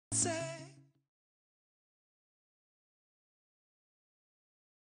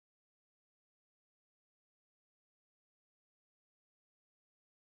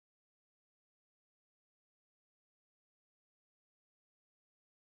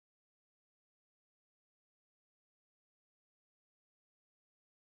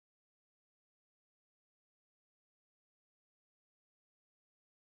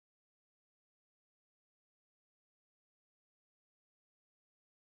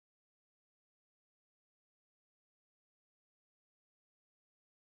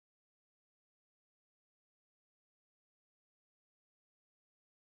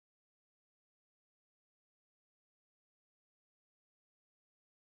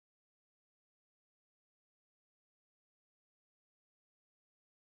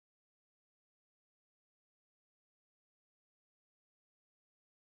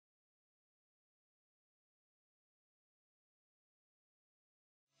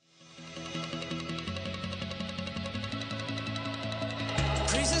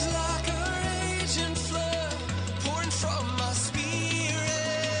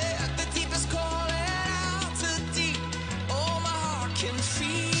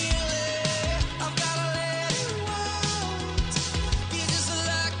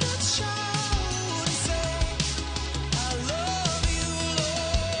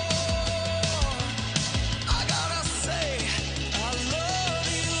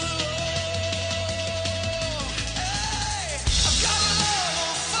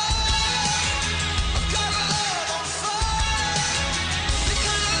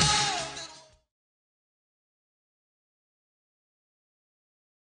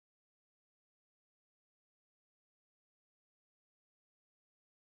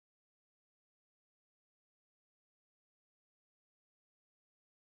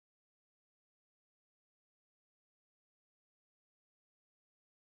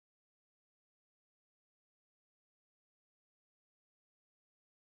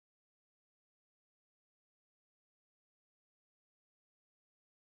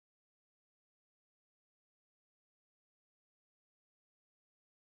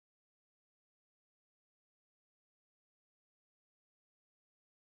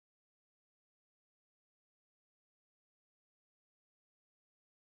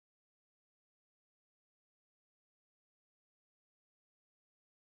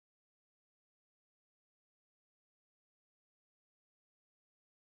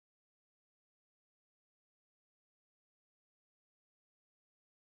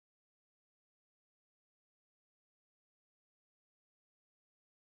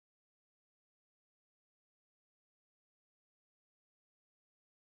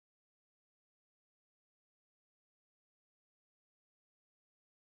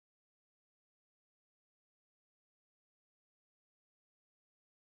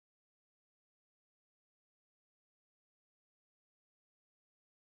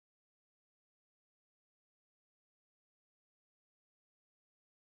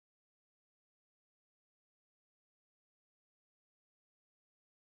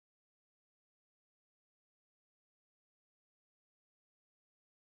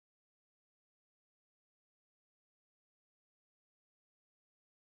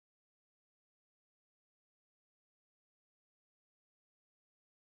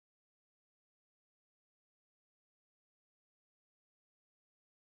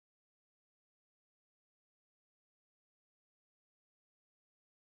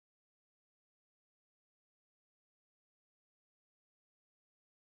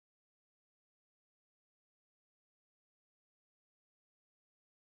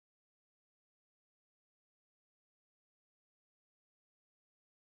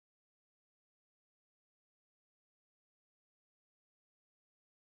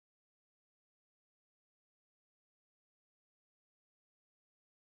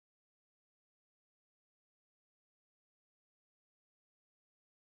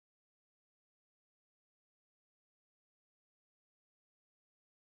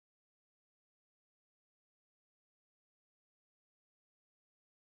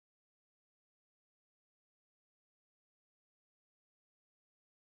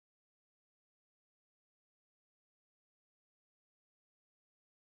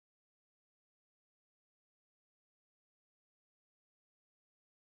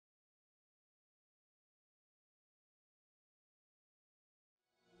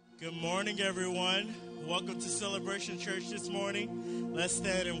Good morning, everyone. Welcome to Celebration Church this morning. Let's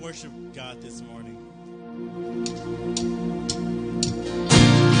stand and worship God this morning.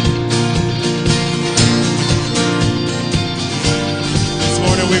 This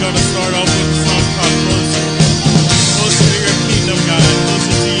morning we're going to start off with a song called Closer. Closer to your kingdom, God.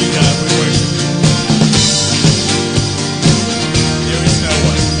 Closer to you, God. We worship you. There is no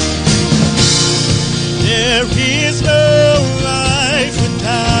one. There is no life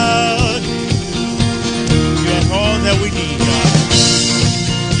without you. You have all that we need, God.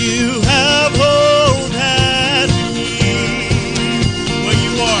 You have all that we need. Where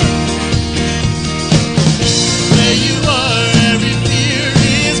you are. Where you are, every fear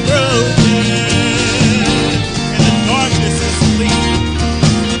is broken.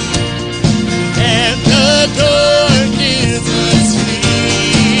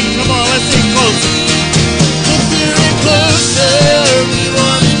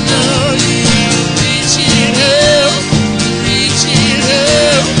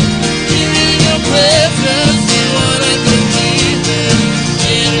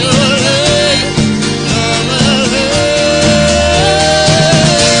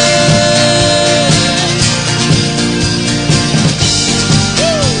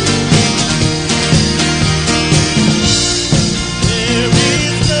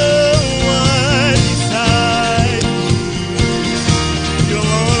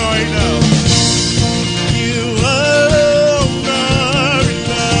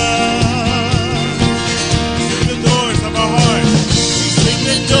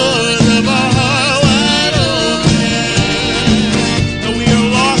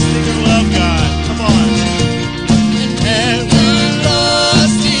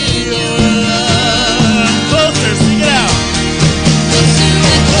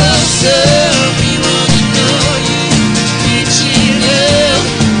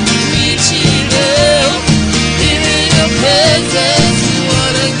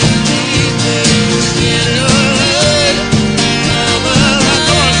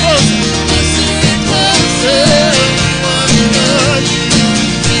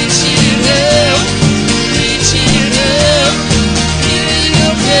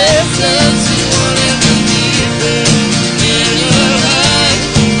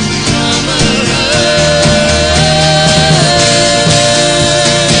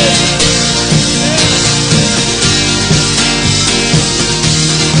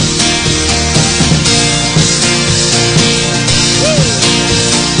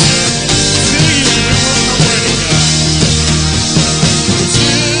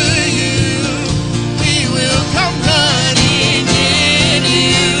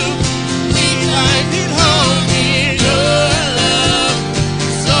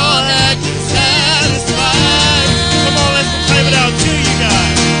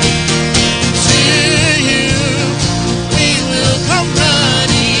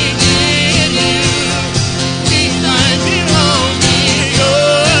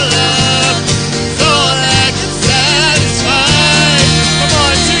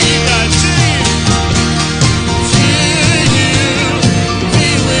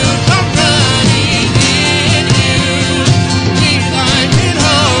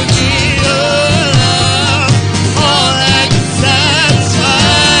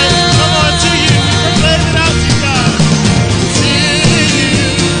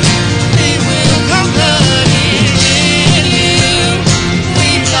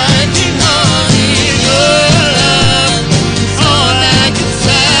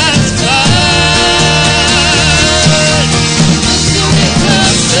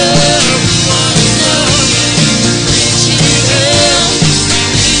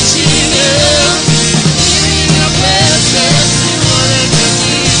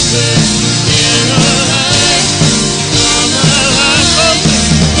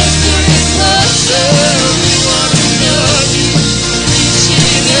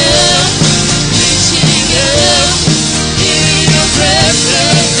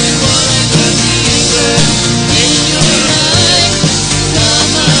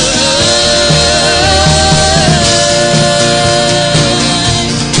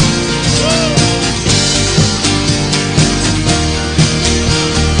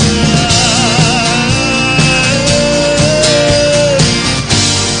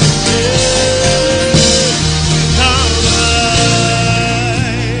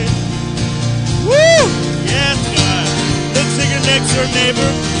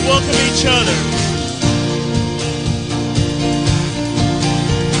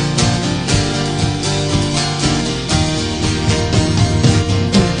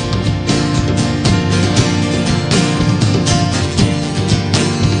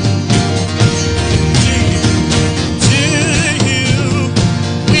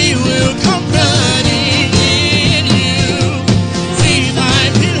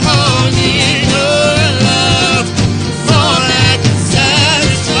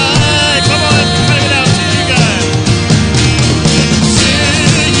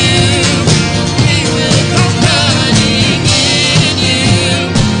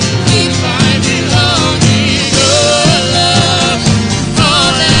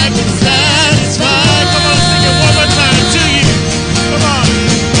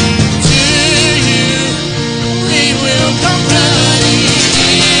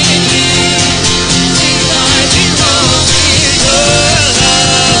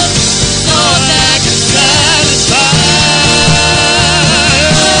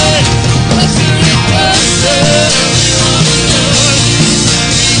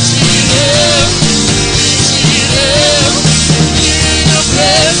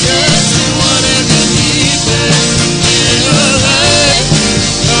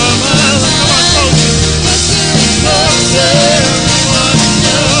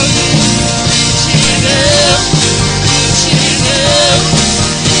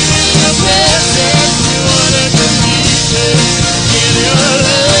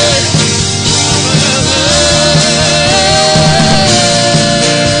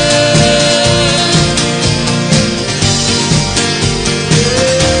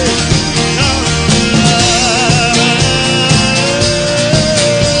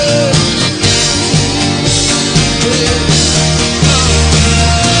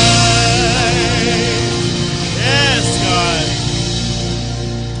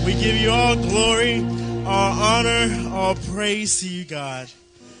 praise to you, God.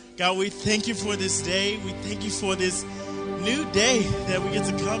 God, we thank you for this day. We thank you for this new day that we get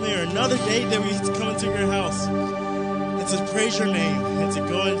to come here. Another day that we get to come into your house and to praise your name and to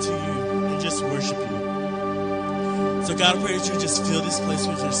go into you and just worship you. So God, I pray that you just fill this place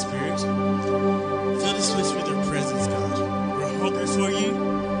with your spirit. Fill this place with your presence, God. We're hungry for you.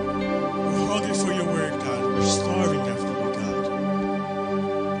 We're hungry for your word, God. We're starving after you, God.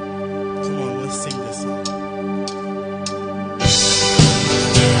 Come on, let's sing this song.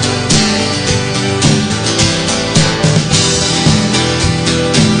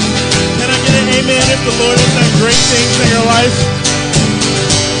 Can I get an amen if the Lord has done great things in your life?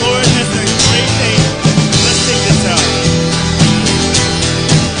 The Lord has done great things. Let's sing this out.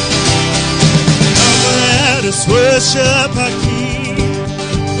 Come let us worship our King.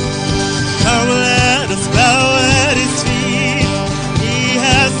 Come let us bow at his feet. He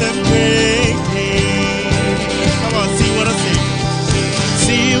has done great things. Come on, see what I see.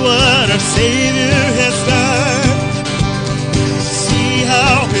 See what our Savior has done. See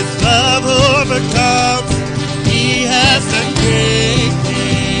how his love overcomes. He has done great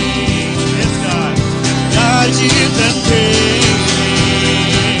things. Yes, God. God, you've done great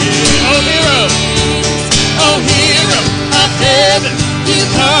things. Oh, hero. Oh, hero of heaven. You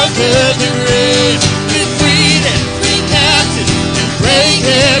conquered the grave. You freed every captive and break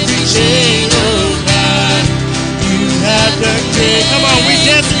every chain. Oh God, you have done great. Come on, we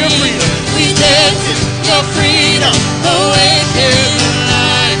dance in your freedom. We dance in your freedom. Awaken the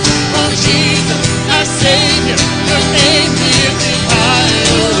light. Oh Jesus, our Savior, your name lifted high.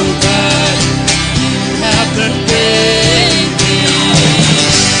 Oh God, you have done great things.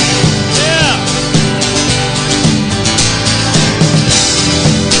 Yeah.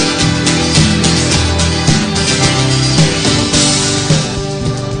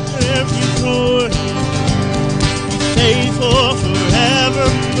 Faithful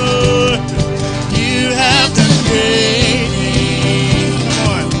forevermore. You have done great things.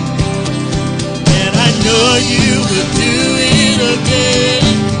 Come on. And I know you will do it again.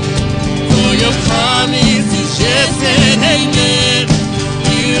 For your promise is yes and amen.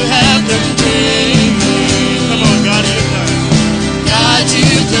 You have done great things. Come on, God, you've done. God,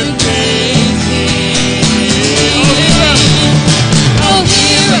 you've done great things. Oh, hero. Oh,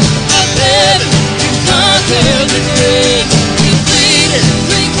 hero of heaven. Conquer the grave, you freed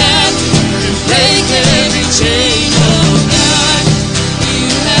every captive, you break every chain. Oh God,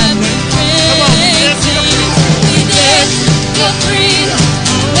 you have been great. Come on, we dance your freedom. We dance your freedom.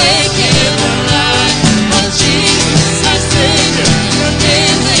 Awaken the light. Oh Jesus, our Savior, your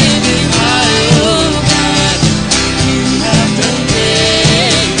name lifted high. Oh God, you have done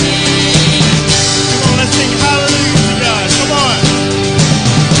great things. Come on, let's sing hallelujah to God. Come on.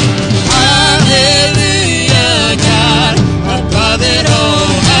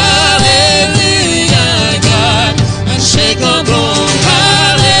 Unshakable,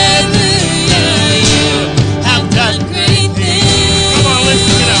 hallelujah, you have done great things. Come on, let's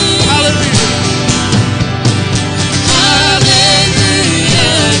sing it out. Hallelujah. Hallelujah,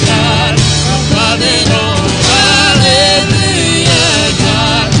 God, above it all. Hallelujah,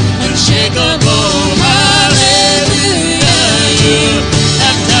 God, unshakable, hallelujah, you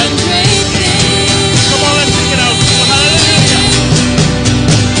have done great things. Come on, let's sing it out. Hallelujah.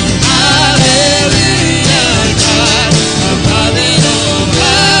 Hallelujah, God. Above it all,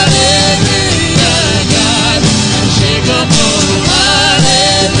 hallelujah, God, unshakable,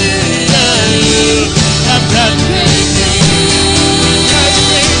 hallelujah, you have done great things.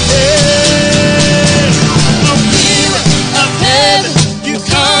 Oh, hero of heaven, you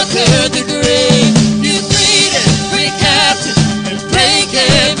conquered the grave, you freed every captive and break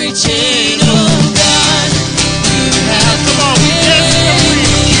every chain. Oh God, you have. Come on, we dance in your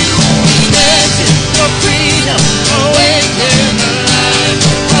freedom. We dance in your freedom. Awaken the light.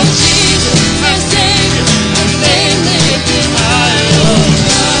 Oh Jesus, our Savior, your name lifted high. Oh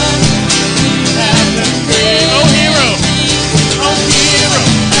God, you have done great. Oh hero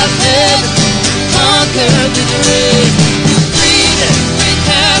of heaven, conquered the grave. You freed every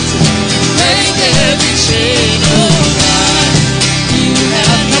captive, break every chain. Oh God, you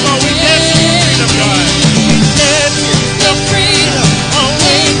have. Come on, we dance in your freedom, God. We dance in your freedom.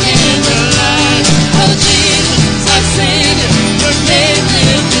 Awaken the light. Oh Jesus, our Savior, your name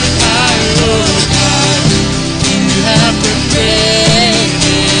lifted high. Oh God, you have done great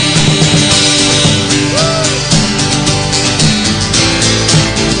things.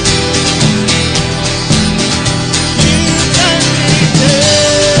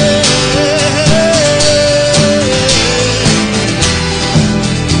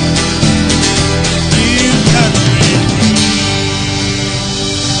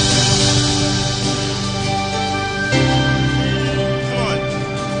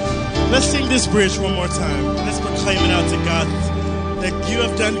 this bridge one more time. Let's proclaim it out to God that you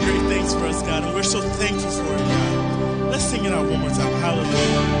have done great things for us, God, and we're so thankful for it, God. Let's sing it out one more time.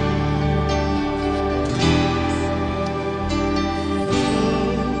 Hallelujah.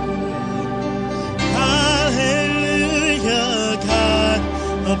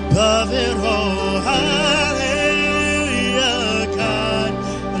 Above it all, hallelujah, God,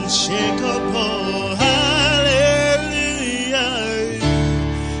 unshakable, hallelujah, you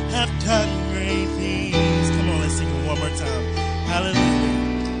have done great things. Come on, let's sing it one more time. Hallelujah.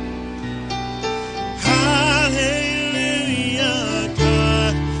 Hallelujah,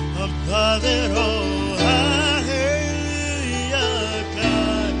 God, above it all, hallelujah,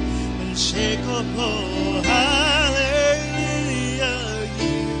 God, unshakable,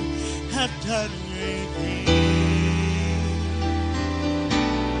 have done great things.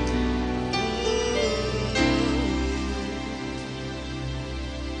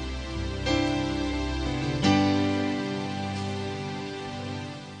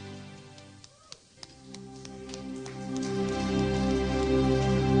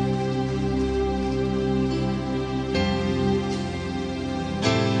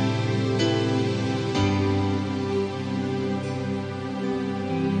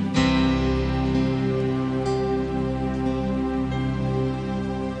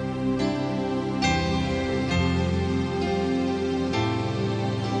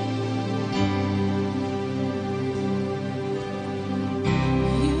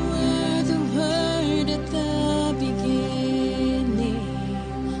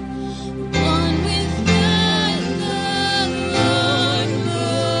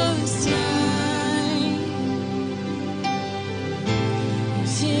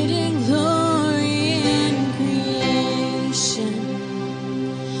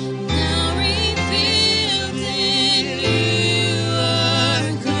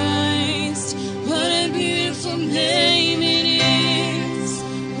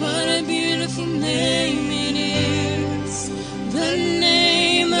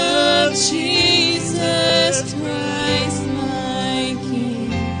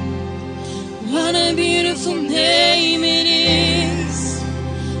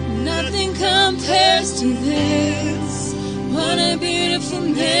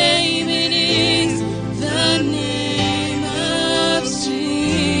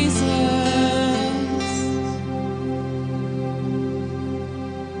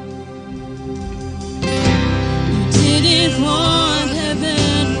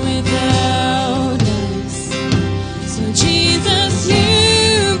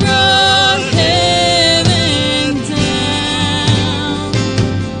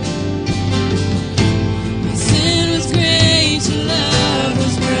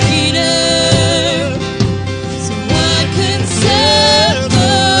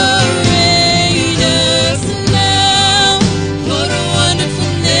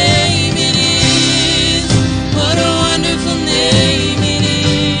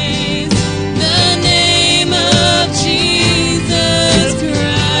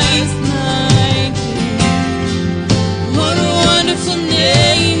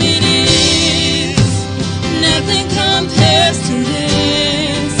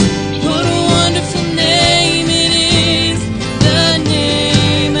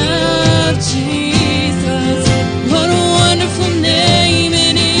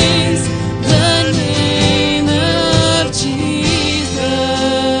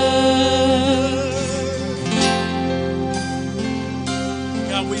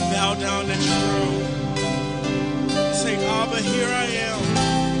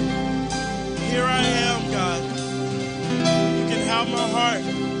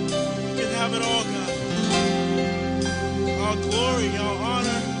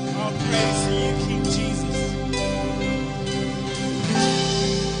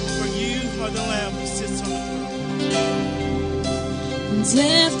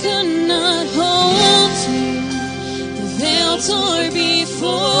 Death could not hold you. The veil tore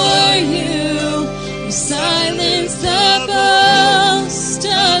before you. You silenced the boast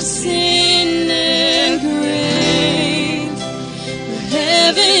of sin and grave. The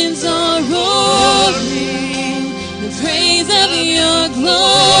heavens are roaring the praise of your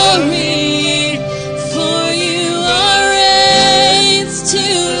glory. For you are raised to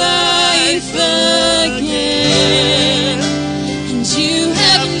life again. You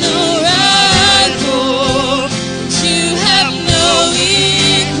have no rival, you have no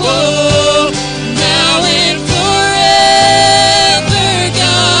equal, now and forever,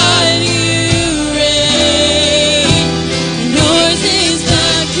 God, you reign. Yours is the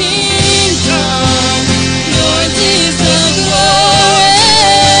kingdom, yours is the glory,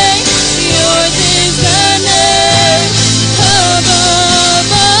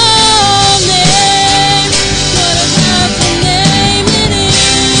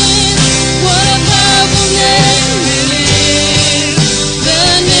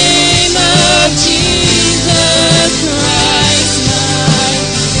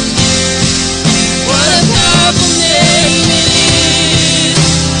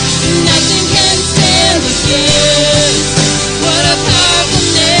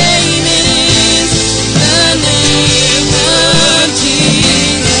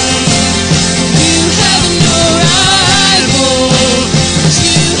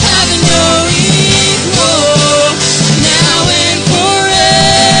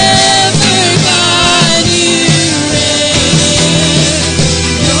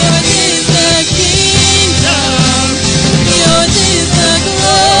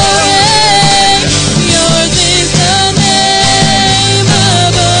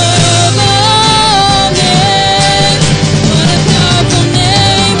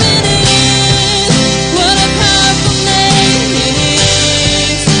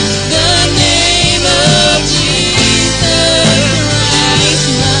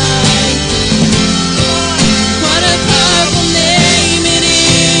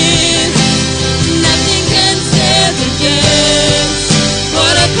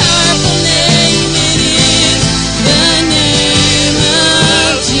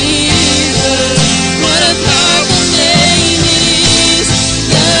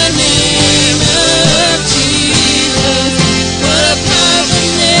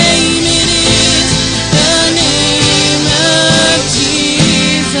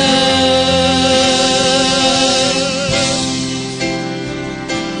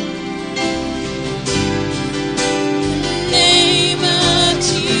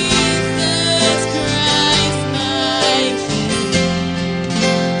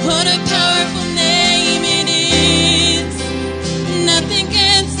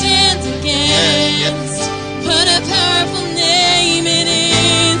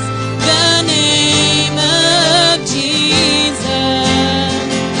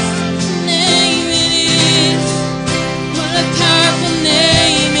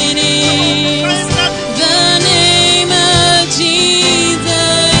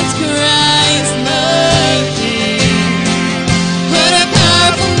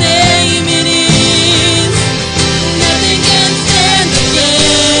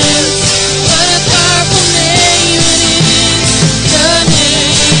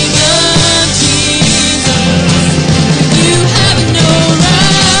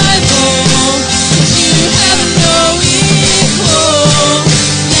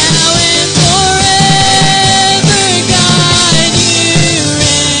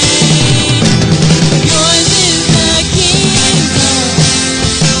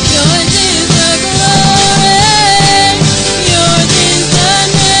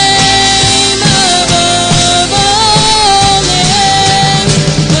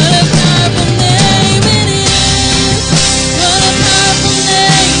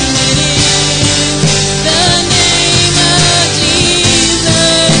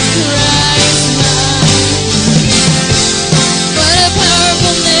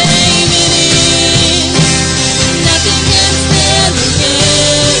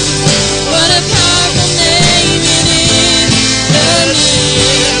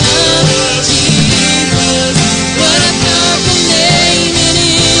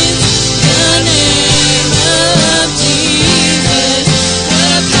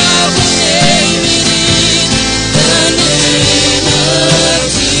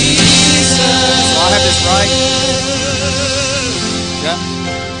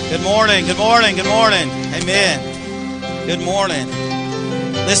 Good morning, good morning, good morning. Amen. Good morning.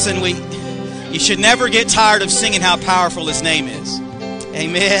 Listen, you should never get tired of singing how powerful His name is.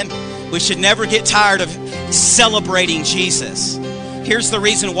 Amen. We should never get tired of celebrating Jesus. Here's the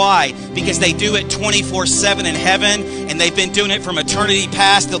reason why. Because they do it 24/7 in heaven, and they've been doing it from eternity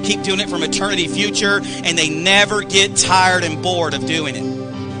past. They'll keep doing it from eternity future, and they never get tired and bored of doing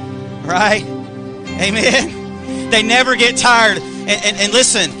it. Right? Amen. They never get tired. And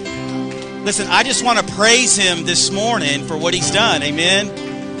listen, I just want to praise Him this morning for what He's done. Amen.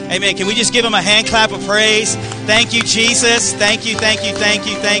 Amen. Can we just give Him a hand clap of praise? Thank you, Jesus. Thank you, thank you, thank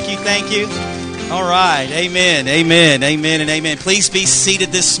you, thank you, thank you. All right. Amen, amen, amen, and amen. Please be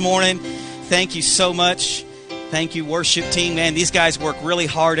seated this morning. Thank you so much. Thank you, worship team. Man, these guys work really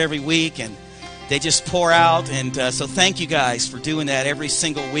hard every week, and they just pour out. And so thank you guys for doing that every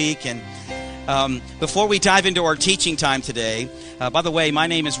single week. And before we dive into our teaching time today, by the way, my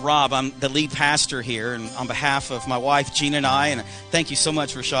name is Rob. I'm the lead pastor here, and on behalf of my wife, Gina, and I, and thank you so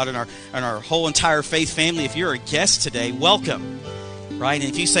much, Rashad, and our whole entire faith family. If you're a guest today, welcome. Right? And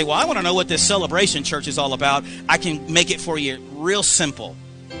if you say, well, I want to know what this celebration church is all about, I can make it for you real simple.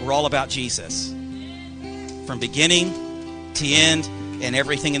 We're all about Jesus. From beginning to end and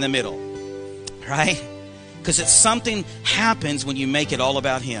everything in the middle. Right? Because it's something happens when you make it all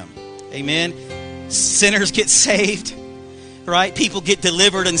about Him. Amen? Sinners get saved. Right? People get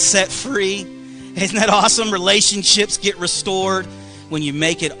delivered and set free. Isn't that awesome? Relationships get restored when you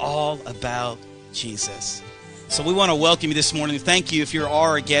make it all about Jesus. So we want to welcome you this morning. Thank you if you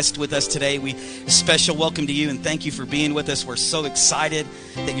are a guest with us today. A special welcome to you, and thank you for being with us. We're so excited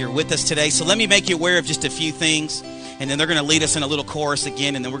that you're with us today. So let me make you aware of just a few things, and then they're going to lead us in a little chorus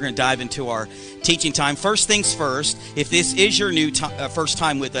again, and then we're going to dive into our teaching time. First things first, if this is your first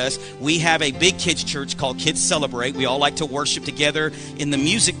time with us, we have a big kids church called Kids Celebrate. We all like to worship together in the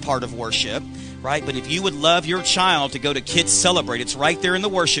music part of worship. Right? But if you would love your child to go to Kids Celebrate, it's right there in the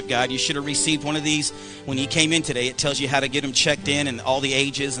worship guide. You should have received one of these when you came in today. It tells you how to get them checked in and all the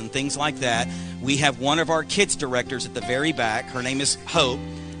ages and things like that. We have one of our kids directors at the very back. Her name is Hope.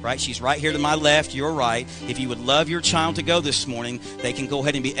 Right? She's right here to my left, your right. If you would love your child to go this morning, they can go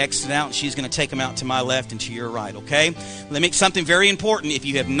ahead and be exited out, and she's going to take them out to my left and to your right, okay? Let me make something very important. If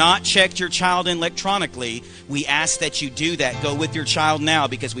you have not checked your child in electronically, we ask that you do that. Go with your child now,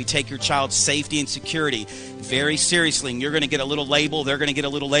 because we take your child's safety and security very seriously. And you're going to get a little label. They're going to get a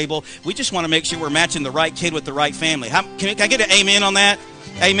little label. We just want to make sure we're matching the right kid with the right family. Can I get an amen on that?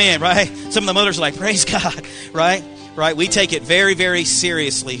 Amen, right? Some of the mothers are like, praise God, right? Right, we take it very, very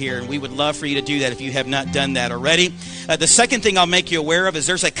seriously here, and we would love for you to do that if you have not done that already. The second thing I'll make you aware of is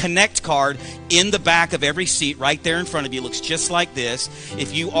there's a Connect card in the back of every seat right there in front of you. It looks just like this.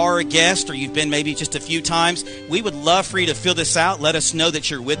 If you are a guest or you've been maybe just a few times, we would love for you to fill this out. Let us know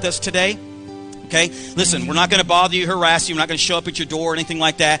that you're with us today. Okay? Listen, we're not going to bother you, harass you. We're not going to show up at your door or anything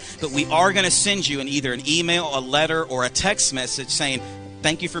like that, but we are going to send you either an email, a letter, or a text message saying,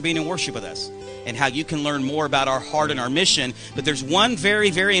 thank you for being in worship with us, and how you can learn more about our heart and our mission. But there's one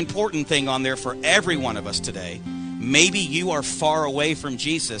very, very important thing on there for every one of us today. Maybe you are far away from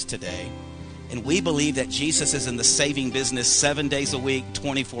Jesus today, and we believe that Jesus is in the saving business 7 days a week,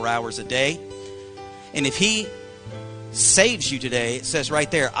 24 hours a day. And if He saves you today, it says right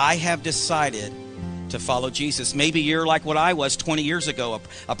there, I have decided to follow Jesus. Maybe you're like what I was 20 years ago,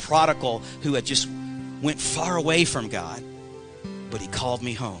 a prodigal who had just went far away from God, but He called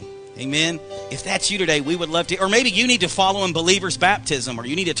me home. Amen. If that's you today, we would love to. Or maybe you need to follow in believer's baptism, or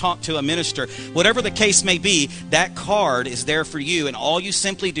you need to talk to a minister. Whatever the case may be, that card is there for you. And all you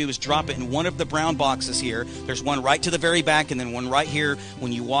simply do is drop it in one of the brown boxes here. There's one right to the very back, and then one right here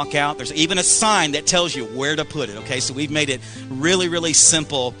when you walk out. There's even a sign that tells you where to put it. Okay, so we've made it really, really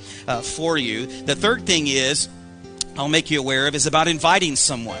simple for you. The third thing is, I'll make you aware of, is about inviting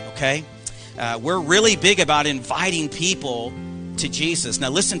someone. Okay, we're really big about inviting people to Jesus. Now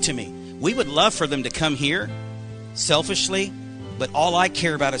listen to me. We would love for them to come here selfishly, but all I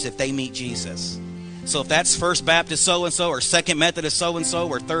care about is if they meet Jesus. So if that's First Baptist so-and-so, or Second Methodist so-and-so,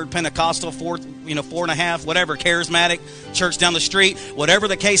 or Third Pentecostal, fourth, 4.5, whatever, charismatic church down the street, whatever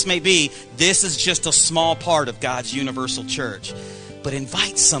the case may be, this is just a small part of God's universal church. But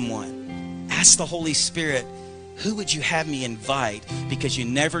invite someone. Ask the Holy Spirit, who would you have me invite? Because you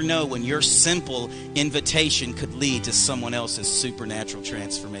never know when your simple invitation could lead to someone else's supernatural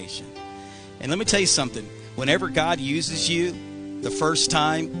transformation. And let me tell you something. Whenever God uses you the first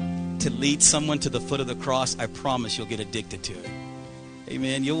time to lead someone to the foot of the cross, I promise you'll get addicted to it.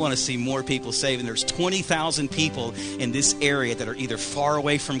 Amen. You'll want to see more people saved. And there's 20,000 people in this area that are either far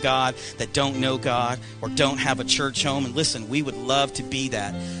away from God, that don't know God, or don't have a church home. And listen, we would love to be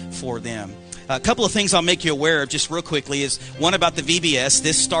that for them. A couple of things I'll make you aware of just real quickly is one about the VBS.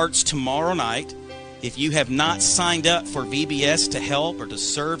 This starts tomorrow night. If you have not signed up for VBS to help or to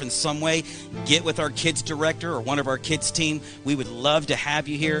serve in some way, get with our kids director or one of our kids team. We would love to have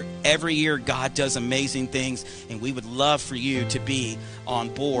you here. Every year, God does amazing things, and we would love for you to be on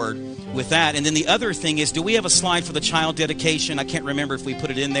board with that. And then the other thing is, do we have a slide for the child dedication? I can't remember if we put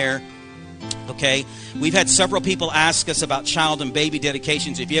it in there. Okay, we've had several people ask us about child and baby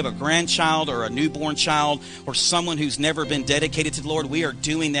dedications. If you have a grandchild or a newborn child or someone who's never been dedicated to the Lord, we are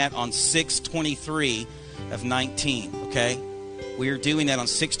doing that on 6/23 of 19, okay? We are doing that on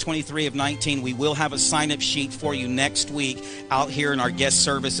 6/23 of 19. We will have a sign-up sheet for you next week out here in our guest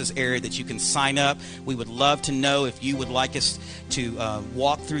services area that you can sign up. We would love to know if you would like us to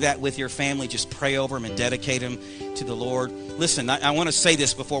walk through that with your family. Just pray over them and dedicate them to the Lord. Listen, I want to say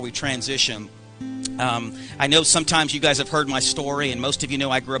this before we transition. I know sometimes you guys have heard my story, and most of you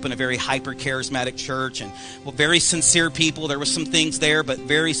know I grew up in a very hyper-charismatic church, and very sincere people. There were some things there, but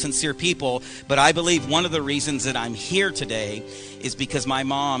very sincere people. But I believe one of the reasons that I'm here today is because my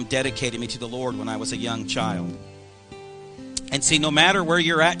mom dedicated me to the Lord when I was a young child. And see, no matter where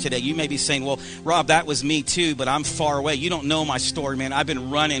you're at today, you may be saying, well, Rob, that was me too, but I'm far away. You don't know my story, man. I've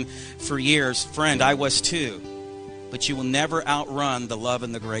been running for years. Friend, I was too. But you will never outrun the love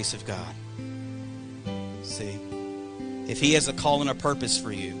and the grace of God. See, if He has a call and a purpose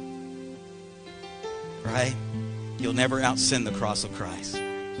for you, right, you'll never outsin the cross of Christ.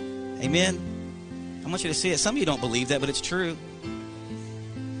 Amen? I want you to see it. Some of you don't believe that, but it's true.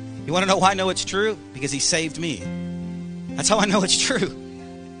 You want to know why I know it's true? Because He saved me. That's how I know it's true.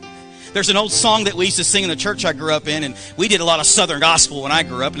 There's an old song that we used to sing in the church I grew up in, and we did a lot of Southern gospel when I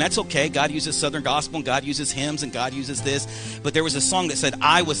grew up, and that's okay. God uses Southern gospel, and God uses hymns, and God uses this. But there was a song that said,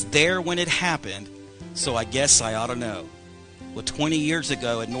 I was there when it happened, so I guess I ought to know. Well, 20 years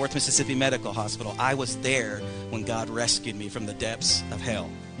ago at North Mississippi Medical Hospital, I was there when God rescued me from the depths of hell.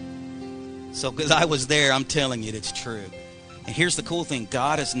 So because I was there, I'm telling you it's true. And here's the cool thing.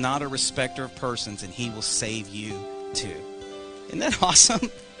 God is not a respecter of persons, and He will save you too. Isn't that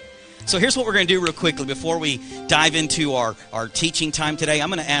awesome? So here's what we're going to do real quickly before we dive into our teaching time today. I'm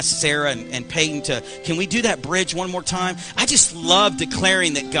going to ask Sarah and Peyton to, can we do that bridge one more time? I just love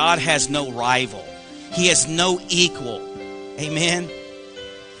declaring that God has no rival. He has no equal. Amen.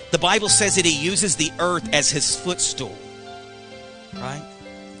 The Bible says that He uses the earth as His footstool. Right?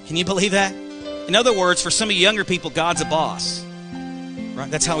 Can you believe that? In other words, for some of you younger people, God's a boss.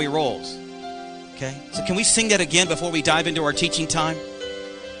 Right? That's how He rolls. Okay? So can we sing that again before we dive into our teaching time?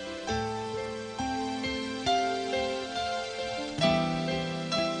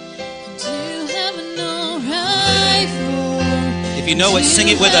 If you know it, sing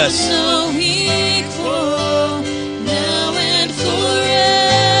it with us.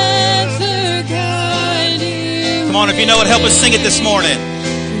 Come on, if you know it, help us sing it this morning.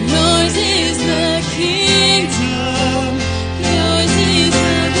 Yours is the kingdom. Yours is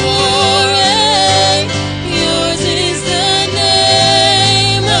the glory. Yours is the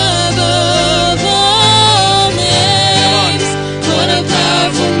name above all names. What a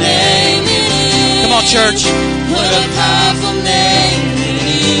powerful name it is. Come on, church. What a powerful name it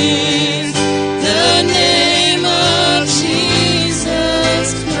is. The name of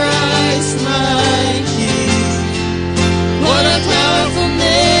Jesus Christ, my King. What a powerful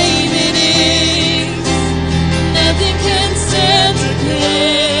name it is. Nothing can stand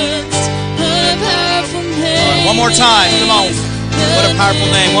against. What a powerful name. One more time. Come on. What a powerful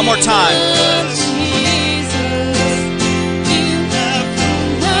name. One more time.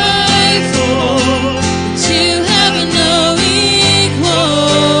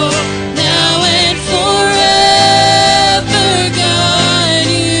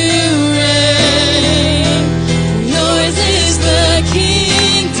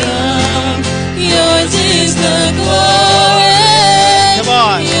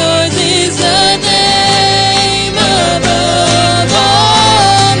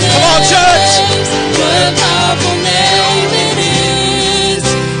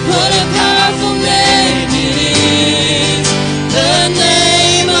 What a powerful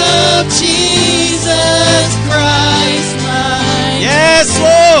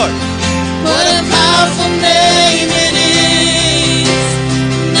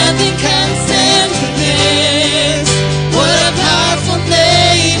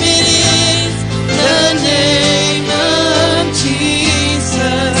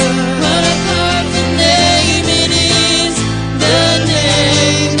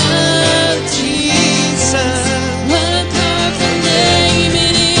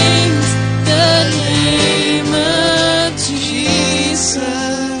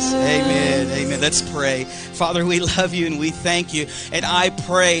Let's pray. Father, we love you and we thank you. And I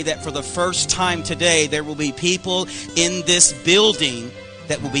pray that for the first time today, there will be people in this building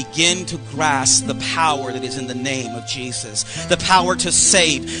that will begin to grasp the power that is in the name of Jesus. The power to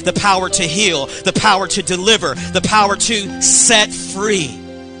save, the power to heal, the power to deliver, the power to set free,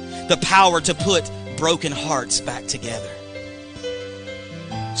 the power to put broken hearts back together.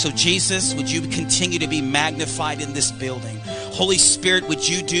 So Jesus, would you continue to be magnified in this building? Holy Spirit, would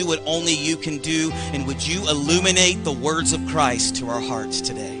you do what only you can do? And would you illuminate the words of Christ to our hearts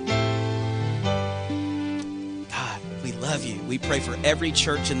today? God, we love you. We pray for every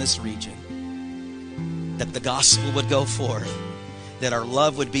church in this region, that the gospel would go forth, that our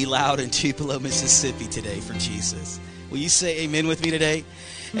love would be loud in Tupelo, Mississippi today for Jesus. Will you say amen with me today?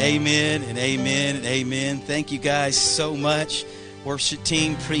 Amen and amen and amen. Thank you guys so much. Worship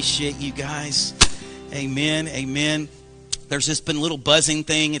team, appreciate you guys. Amen, amen. There's just been a little buzzing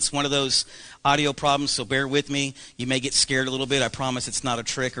thing. It's one of those audio problems, so bear with me. You may get scared a little bit. I promise it's not a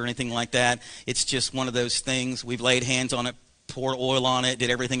trick or anything like that. It's just one of those things. We've laid hands on it, poured oil on it, did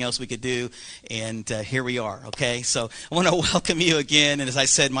everything else we could do, and here we are, okay? So I want to welcome you again, and as I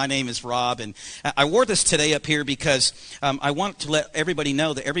said, my name is Rob, and I wore this today up here because I want to let everybody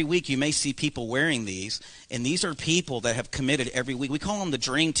know that every week you may see people wearing these, and these are people that have committed every week. We call them the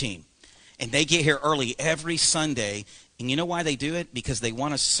Dream Team, and they get here early every Sunday, and you know why they do it? Because they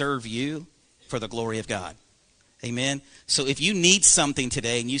want to serve you for the glory of God. Amen. So if you need something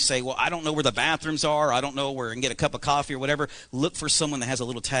today and you say, well, I don't know where the bathrooms are, I don't know where I can get a cup of coffee or whatever, look for someone that has a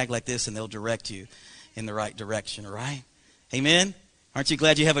little tag like this and they'll direct you in the right direction, all right? Amen. Aren't you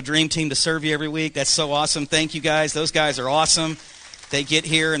glad you have a dream team to serve you every week? That's so awesome. Thank you guys. Those guys are awesome. They get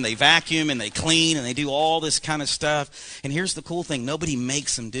here and they vacuum and they clean and they do all this kind of stuff. And here's the cool thing. Nobody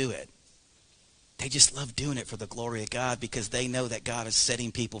makes them do it. They just love doing it for the glory of God because they know that God is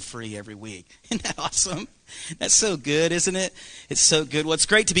setting people free every week. Isn't that awesome? That's so good, isn't it? It's so good. Well, it's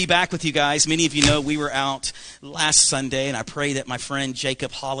great to be back with you guys. Many of you know we were out last Sunday, and I pray that my friend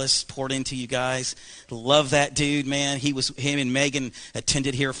Jacob Hollis poured into you guys. Love that dude, man. Him and Megan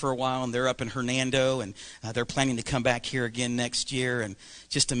attended here for a while, and they're up in Hernando, and they're planning to come back here again next year. And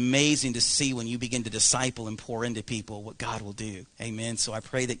just amazing to see when you begin to disciple and pour into people what God will do. Amen. So I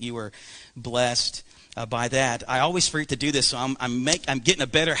pray that you are blessed by that. I always forget to do this, so I'm getting a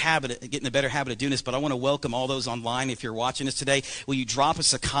better habit of doing this. But I want to welcome all those online. If you're watching us today, will you drop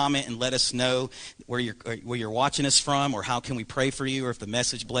us a comment and let us know where you're watching us from, or how can we pray for you, or if the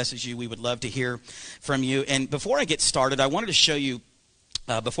message blesses you? We would love to hear from you. And before I get started, I wanted to show you.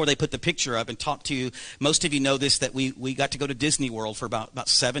 Before they put the picture up and talk to you, most of you know this, that we got to go to Disney World for about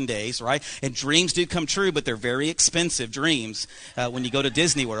 7 days, right? And dreams do come true, but they're very expensive dreams when you go to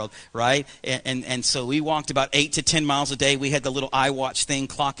Disney World, right? And so we walked about 8 to 10 miles a day. We had the little iWatch thing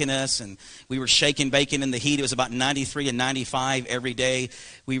clocking us, and we were shaking bacon in the heat. It was about 93 and 95 every day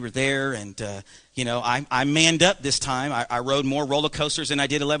we were there, and I manned up this time. I rode more roller coasters than I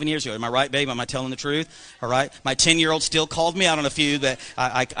did 11 years ago. Am I right, babe? Am I telling the truth? All right. My 10-year-old still called me out on a few that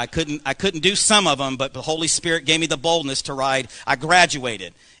I couldn't do some of them, but the Holy Spirit gave me the boldness to ride. I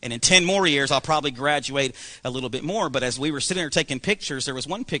graduated. And in 10 more years, I'll probably graduate a little bit more. But as we were sitting there taking pictures, there was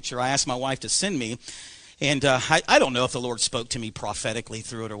one picture I asked my wife to send me. And I don't know if the Lord spoke to me prophetically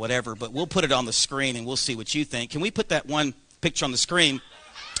through it or whatever, but we'll put it on the screen and we'll see what you think. Can we put that one picture on the screen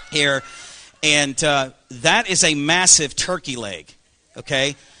here? And that is a massive turkey leg,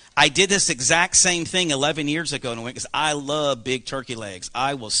 okay? I did this exact same thing 11 years ago because I love big turkey legs.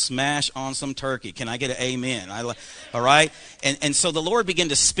 I will smash on some turkey. Can I get an amen? All right? And so the Lord began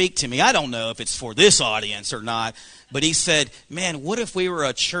to speak to me. I don't know if it's for this audience or not, but he said, man, what if we were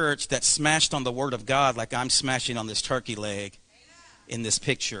a church that smashed on the Word of God like I'm smashing on this turkey leg in this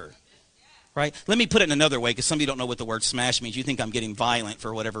picture? Right? Let me put it in another way, because some of you don't know what the word smash means. You think I'm getting violent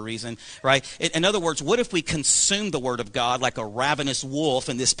for whatever reason, right? In other words, what if we consumed the Word of God like a ravenous wolf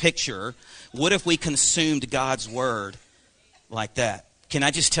in this picture? What if we consumed God's Word like that? Can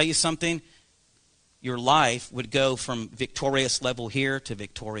I just tell you something? Your life would go from victorious level here to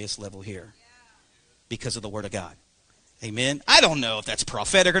victorious level here because of the Word of God. Amen. I don't know if that's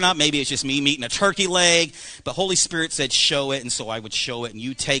prophetic or not. Maybe it's just me meeting a turkey leg. But Holy Spirit said show it, and so I would show it, and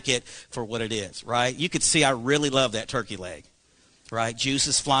you take it for what it is, right? You could see I really love that turkey leg, right? Juice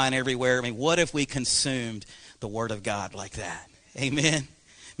is flying everywhere. I mean, what if we consumed the Word of God like that? Amen.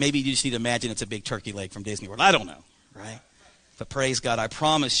 Maybe you just need to imagine it's a big turkey leg from Disney World. I don't know, right? But praise God, I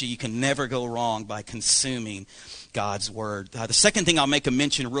promise you can never go wrong by consuming God's Word. The second thing I'll make a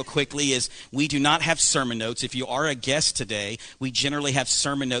mention real quickly is we do not have sermon notes. If you are a guest today, we generally have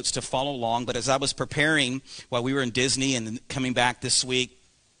sermon notes to follow along. But as I was preparing while we were in Disney and coming back this week,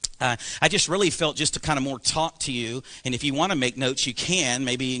 I just really felt just to kind of more talk to you, and if you want to make notes, you can,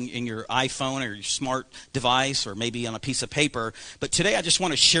 maybe in your iPhone or your smart device or maybe on a piece of paper. But today I just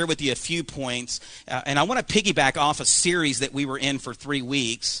want to share with you a few points, and I want to piggyback off a series that we were in for 3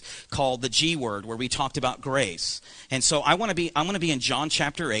 weeks called The G Word, where we talked about grace. And so I'm going to be in John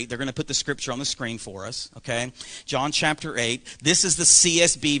chapter 8. They're going to put the scripture on the screen for us, okay? John chapter 8. This is the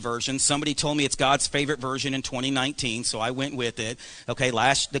CSB version. Somebody told me it's God's favorite version in 2019, so I went with it. Okay,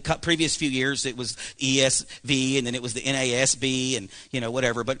 the previous few years it was ESV, and then it was the NASB, and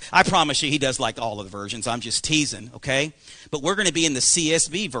whatever. But I promise you, he does like all of the versions. I'm just teasing, okay? But we're going to be in the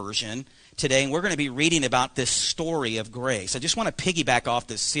CSB version today, and we're going to be reading about this story of grace. I just want to piggyback off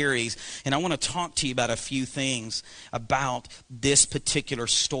this series, and I want to talk to you about a few things about this particular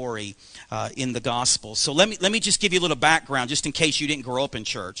story in the gospel. So let me just give you a little background, just in case you didn't grow up in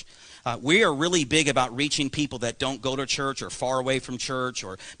church. We are really big about reaching people that don't go to church or far away from church,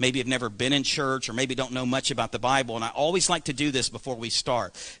 or maybe have never been in church, or maybe don't know much about the Bible. And I always like to do this before we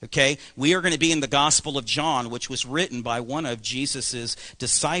start, okay? We are going to be in the Gospel of John, which was written by one of Jesus'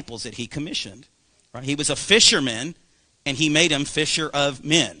 disciples that he commissioned. Right? He was a fisherman, and he made him fisher of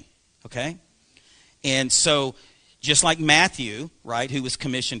men, okay? And so just like Matthew, right, who was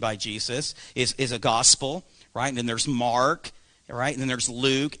commissioned by Jesus, is a gospel, right? And then there's Mark, right? And then there's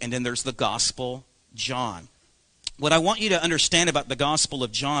Luke, and then there's the Gospel John. What I want you to understand about the Gospel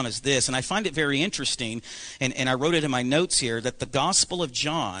of John is this, and I find it very interesting, and I wrote it in my notes here, that the Gospel of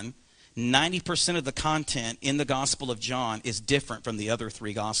John, 90% of the content in the Gospel of John is different from the other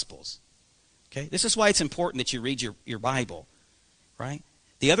 3 Gospels. Okay? This is why it's important that you read your Bible, right?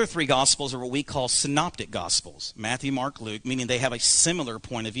 The other 3 Gospels are what we call synoptic Gospels, Matthew, Mark, Luke, meaning they have a similar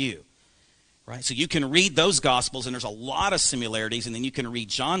point of view. Right? So you can read those Gospels, and there's a lot of similarities, and then you can read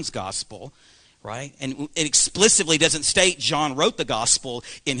John's Gospel, right? And it explicitly doesn't state John wrote the Gospel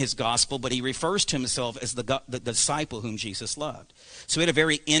in his Gospel, but he refers to himself as the disciple whom Jesus loved. So he had a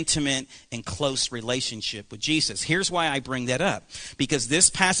very intimate and close relationship with Jesus. Here's why I bring that up. Because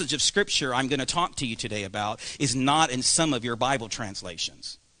this passage of Scripture I'm going to talk to you today about is not in some of your Bible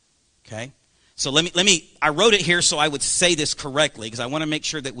translations, okay? So I wrote it here so I would say this correctly, because I want to make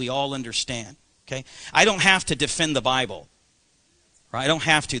sure that we all understand, okay? I don't have to defend the Bible, right? I don't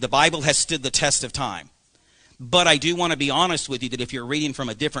have to. The Bible has stood the test of time. But I do want to be honest with you that if you're reading from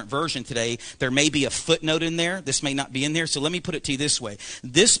a different version today, there may be a footnote in there. This may not be in there. So let me put it to you this way.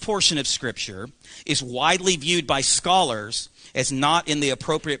 This portion of Scripture is widely viewed by scholars as not in the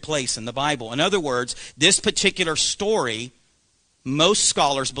appropriate place in the Bible. In other words, this particular story, most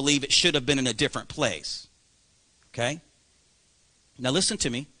scholars believe it should have been in a different place. Okay? Now listen to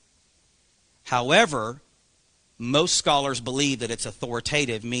me. However, most scholars believe that it's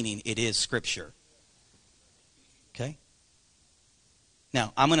authoritative, meaning it is Scripture. Okay?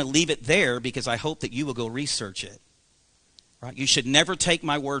 Now, I'm going to leave it there because I hope that you will go research it. Right? You should never take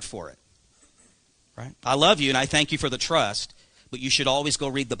my word for it. Right? I love you and I thank you for the trust, but you should always go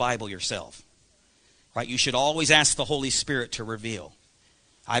read the Bible yourself. Right? You should always ask the Holy Spirit to reveal.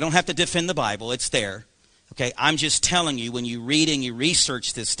 I don't have to defend the Bible. It's there. Okay? I'm just telling you, when you read and you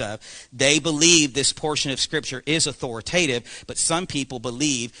research this stuff, they believe this portion of Scripture is authoritative, but some people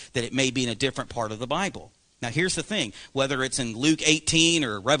believe that it may be in a different part of the Bible. Now, here's the thing. Whether it's in Luke 18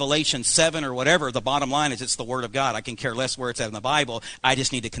 or Revelation 7 or whatever, the bottom line is it's the Word of God. I can care less where it's at in the Bible. I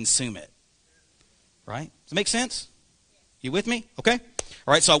just need to consume it. Right? Does it make sense? You with me? Okay?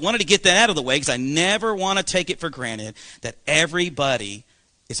 All right, so I wanted to get that out of the way because I never want to take it for granted that everybody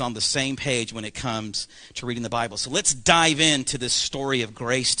is on the same page when it comes to reading the Bible. So let's dive into this story of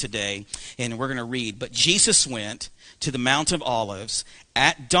grace today, and we're going to read. But Jesus went to the Mount of Olives.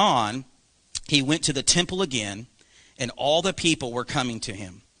 At dawn, he went to the temple again, and all the people were coming to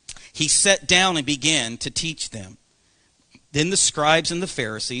him. He sat down and began to teach them. Then the scribes and the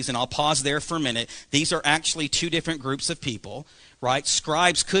Pharisees, and I'll pause there for a minute. These are actually 2 different groups of people, right?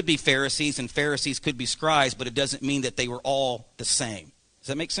 Scribes could be Pharisees and Pharisees could be scribes, but it doesn't mean that they were all the same. Does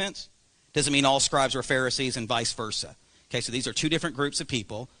that make sense? Doesn't mean all scribes were Pharisees and vice versa. Okay, so these are 2 different groups of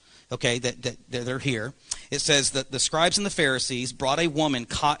people, okay, that they're here. It says that the scribes and the Pharisees brought a woman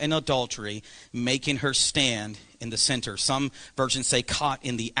caught in adultery, making her stand in the center. Some versions say caught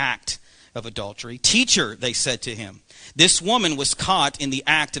in the act of adultery. Teacher, they said to him, this woman was caught in the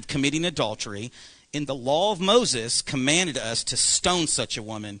act of committing adultery. In the law of Moses commanded us to stone such a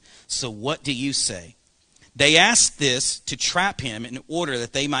woman. So what do you say? They asked this to trap him in order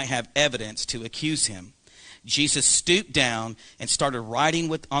that they might have evidence to accuse him. Jesus stooped down and started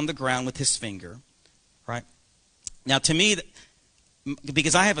writing on the ground with his finger. Right? Now to me,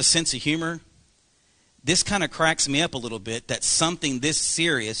 because I have a sense of humor, this kind of cracks me up a little bit that something this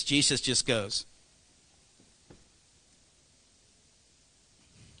serious, Jesus just goes.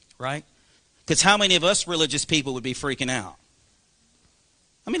 Right? Because how many of us religious people would be freaking out?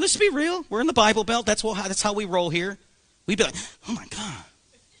 I mean, let's be real. We're in the Bible Belt. That's how we roll here. We'd be like, oh my God.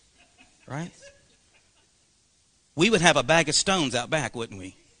 Right? We would have a bag of stones out back, wouldn't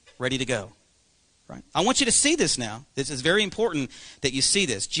we? Ready to go. Right? I want you to see this now. This is very important that you see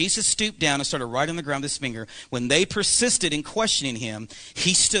this. Jesus stooped down and started writing on the ground with his finger. When they persisted in questioning him,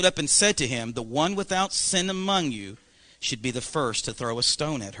 he stood up and said to him, the one without sin among you should be the first to throw a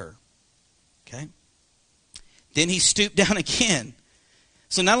stone at her. Okay? Then he stooped down again.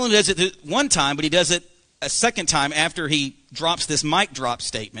 So not only does it one time, but he does it a second time after he drops this mic drop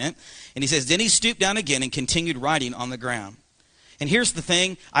statement. And he says, then he stooped down again and continued writing on the ground. And here's the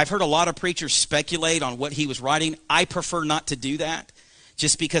thing. I've heard a lot of preachers speculate on what he was writing. I prefer not to do that.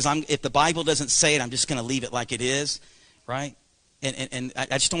 Just because if the Bible doesn't say it, I'm just going to leave it like it is. Right? And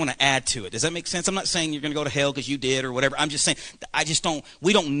I just don't want to add to it. Does that make sense? I'm not saying you're going to go to hell because you did or whatever. I'm just saying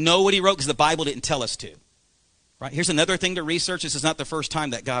we don't know what he wrote because the Bible didn't tell us to. Right? Here's another thing to research. This is not the first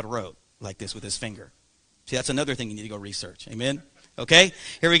time that God wrote like this with his finger. See, that's another thing you need to go research. Amen? Okay?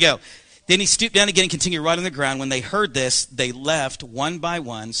 Here we go. Then he stooped down again and continued writing on the ground. When they heard this, they left one by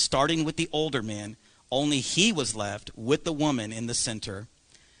one, starting with the older men. Only he was left with the woman in the center.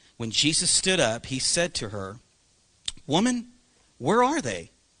 When Jesus stood up, he said to her, woman, where are they?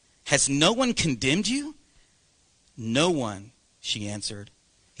 Has no one condemned you? No one, she answered.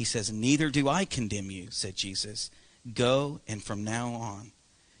 He says, neither do I condemn you, said Jesus. Go, and from now on,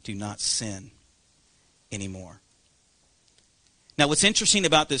 do not sin anymore. Now, what's interesting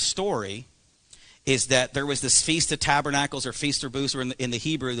about this story is that there was this Feast of Tabernacles or Feast of Booths, or in the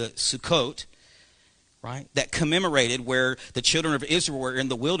Hebrew, the Sukkot, right, that commemorated where the children of Israel were in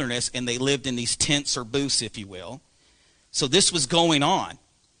the wilderness and they lived in these tents or booths, if you will. So this was going on.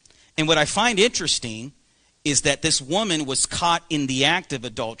 And what I find interesting is that this woman was caught in the act of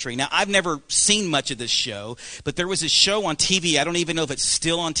adultery. Now, I've never seen much of this show, but there was a show on TV, I don't even know if it's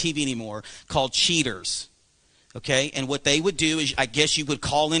still on TV anymore, called Cheaters. Okay, and what they would do is, I guess you would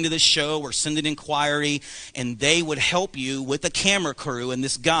call into the show or send an inquiry, and they would help you with a camera crew and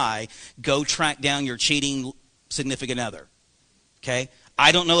this guy go track down your cheating significant other. Okay,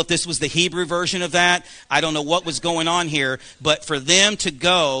 I don't know if this was the Hebrew version of that. I don't know what was going on here, but for them to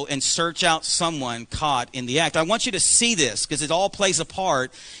go and search out someone caught in the act. I want you to see this because it all plays a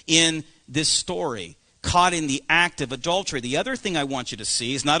part in this story. Caught in the act of adultery. The other thing I want you to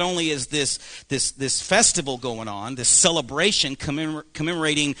see is not only is this festival going on, this celebration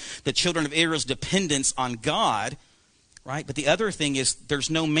commemorating the children of Israel's dependence on God, right? But the other thing is there's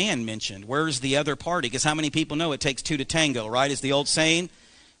no man mentioned. Where's the other party? Because how many people know it takes two to tango, right? Is the old saying,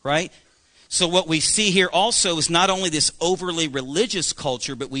 right? So what we see here also is not only this overly religious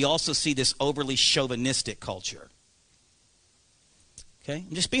culture, but we also see this overly chauvinistic culture. Okay,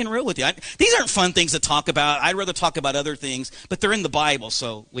 I'm just being real with you. These aren't fun things to talk about. I'd rather talk about other things, but they're in the Bible,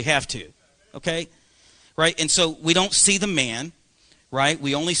 so we have to. Okay? Right? And so we don't see the man, right?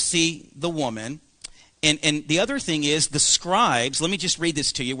 We only see the woman. And the other thing is the scribes, let me just read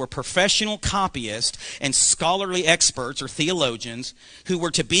this to you, were professional copyists and scholarly experts or theologians who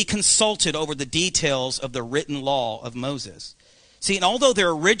were to be consulted over the details of the written law of Moses. See, and although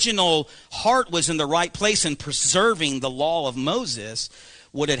their original heart was in the right place in preserving the law of Moses,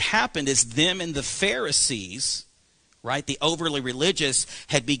 what had happened is them and the Pharisees, right, the overly religious,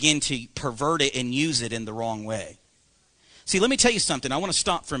 had begun to pervert it and use it in the wrong way. See, let me tell you something. I want to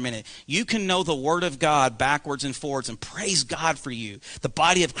stop for a minute. You can know the Word of God backwards and forwards, and praise God for you. The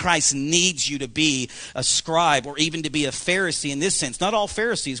body of Christ needs you to be a scribe or even to be a Pharisee in this sense. Not all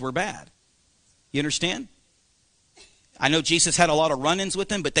Pharisees were bad. You understand? I know Jesus had a lot of run-ins with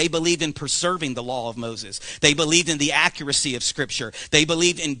them, but they believed in preserving the law of Moses. They believed in the accuracy of Scripture. They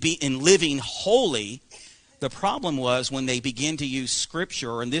believed in living holy. The problem was when they began to use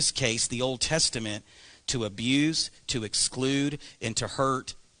Scripture, or in this case, the Old Testament, to abuse, to exclude, and to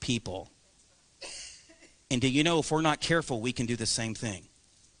hurt people. And do you know, if we're not careful, we can do the same thing.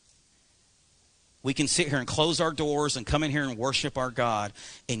 We can sit here and close our doors and come in here and worship our God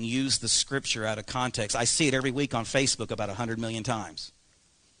and use the Scripture out of context. I see it every week on Facebook about 100 million times.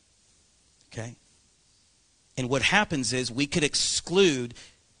 Okay? And what happens is we could exclude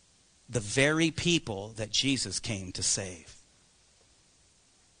the very people that Jesus came to save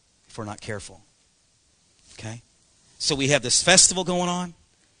if we're not careful. Okay? So we have this festival going on.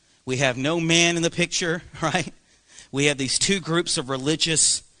 We have no man in the picture, right? We have these two groups of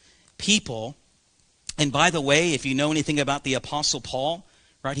religious people. And by the way, if you know anything about the Apostle Paul,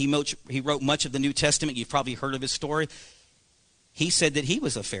 right? He wrote much of the New Testament. You've probably heard of his story. He said that he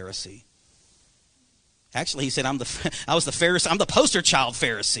was a Pharisee. Actually, he said, I was the Pharisee. I'm the poster child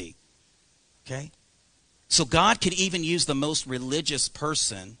Pharisee. Okay? So God could even use the most religious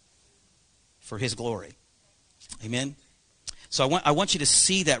person for his glory. Amen? So I want you to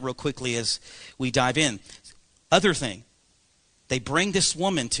see that real quickly as we dive in. Other thing, they bring this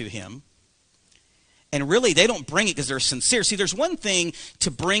woman to him. And really, they don't bring it because they're sincere. See, there's one thing to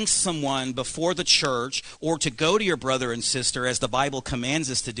bring someone before the church or to go to your brother and sister, as the Bible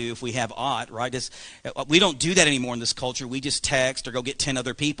commands us to do if we have ought, right? We don't do that anymore in this culture. We just text or go get 10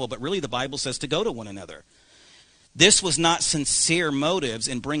 other people. But really, the Bible says to go to one another. This was not sincere motives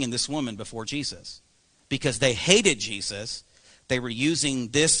in bringing this woman before Jesus. Because they hated Jesus, they were using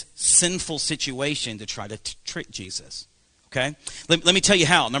this sinful situation to try to trick Jesus. Okay? Let me tell you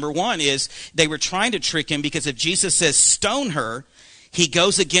how. Number one is they were trying to trick him because if Jesus says stone her, he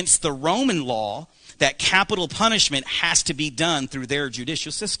goes against the Roman law that capital punishment has to be done through their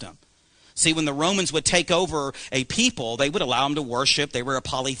judicial system. See, when the Romans would take over a people, they would allow them to worship. They were a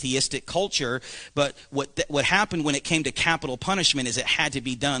polytheistic culture. But what happened when it came to capital punishment is it had to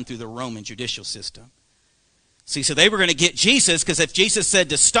be done through the Roman judicial system. See, so they were going to get Jesus because if Jesus said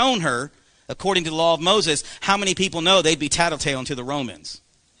to stone her, according to the law of Moses, how many people know they'd be tattletaling to the Romans?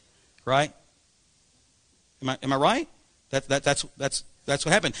 Right? Am I right? That's what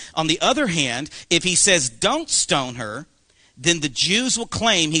happened. On the other hand, if he says don't stone her, then the Jews will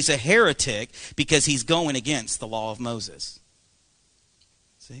claim he's a heretic because he's going against the law of Moses.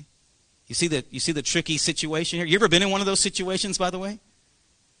 See? You see the tricky situation here? You ever been in one of those situations, by the way?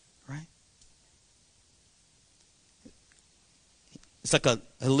 Right? It's like a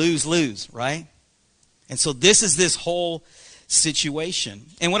lose-lose, right? And so this whole situation.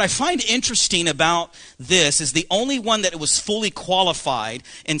 And what I find interesting about this is the only one that was fully qualified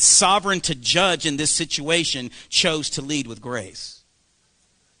and sovereign to judge in this situation chose to lead with grace.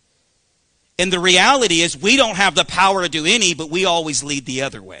 And the reality is we don't have the power to do any, but we always lead the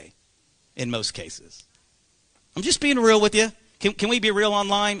other way in most cases. I'm just being real with you. Can we be real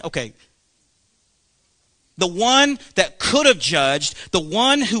online? Okay. The one that could have judged, the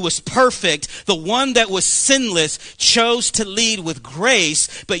one who was perfect, the one that was sinless, chose to lead with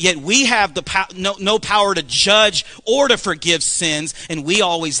grace, but yet we have no power to judge or to forgive sins, and we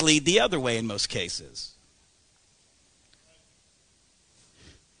always lead the other way in most cases.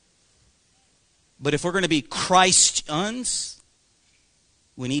 But if we're going to be Christians,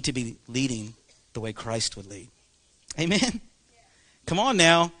 we need to be leading the way Christ would lead. Amen? Come on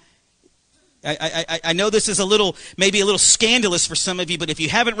now. I know this is maybe a little scandalous for some of you, but if you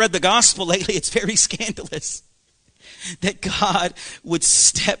haven't read the gospel lately, it's very scandalous that God would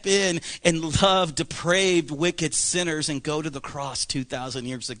step in and love depraved, wicked sinners and go to the cross 2,000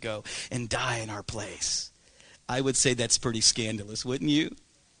 years ago and die in our place. I would say that's pretty scandalous, wouldn't you?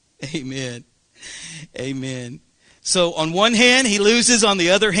 Amen. Amen. So on one hand, he loses. On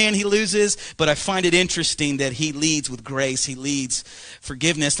the other hand, he loses. But I find it interesting that he leads with grace. He leads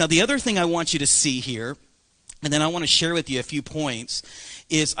forgiveness. Now, the other thing I want you to see here, and then I want to share with you a few points,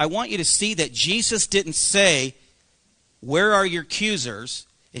 is I want you to see that Jesus didn't say, "Where are your accusers?"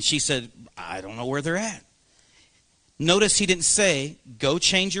 And she said, "I don't know where they're at." Notice he didn't say, "Go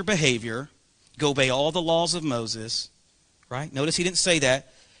change your behavior. Go obey all the laws of Moses." Right? Notice he didn't say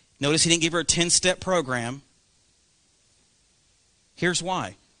that. Notice he didn't give her a 10-step program. Here's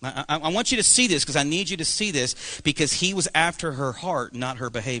why. I want you to see this because I need you to see this because he was after her heart, not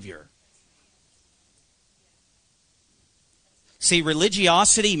her behavior. See,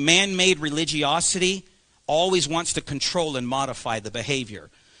 religiosity, man-made religiosity, always wants to control and modify the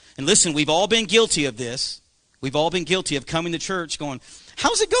behavior. And listen, we've all been guilty of this. We've all been guilty of coming to church going,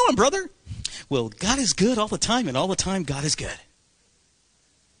 "How's it going, brother?" "Well, God is good all the time, and all the time God is good.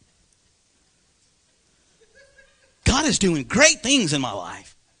 God is doing great things in my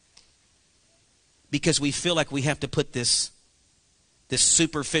life." Because we feel like we have to put this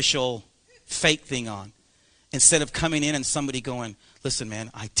superficial fake thing on. Instead of coming in and somebody going, "Listen,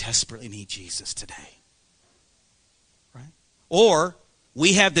 man, I desperately need Jesus today." Right? Or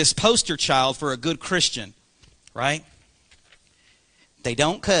we have this poster child for a good Christian. Right? They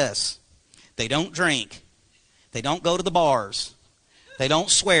don't cuss. They don't drink. They don't go to the bars. They don't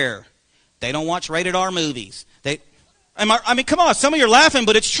swear. They don't watch rated R movies. Come on, some of you are laughing,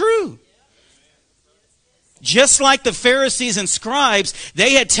 but it's true. Just like the Pharisees and scribes,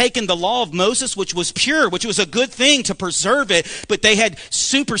 they had taken the law of Moses, which was pure, which was a good thing to preserve it, but they had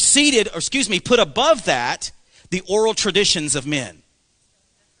put above that the oral traditions of men.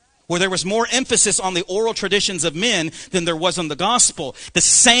 where there was more emphasis on the oral traditions of men than there was on the gospel. The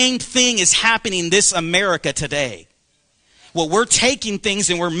same thing is happening in this America today. Well, we're taking things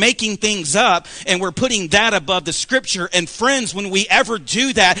and we're making things up and we're putting that above the scripture. And friends, when we ever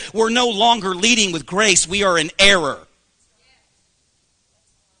do that, we're no longer leading with grace. We are in error.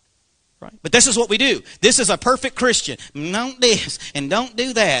 Right? But this is what we do. This is a perfect Christian. Don't this and don't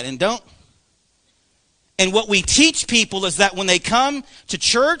do that and don't. And what we teach people is that when they come to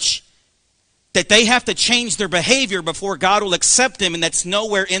church, that they have to change their behavior before God will accept them, and that's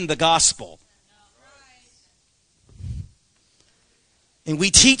nowhere in the gospel. And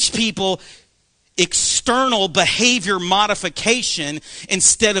we teach people external behavior modification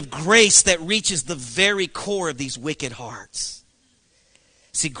instead of grace that reaches the very core of these wicked hearts.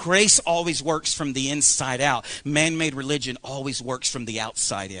 See, grace always works from the inside out. Man-made religion always works from the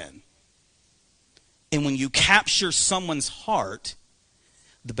outside in. And when you capture someone's heart,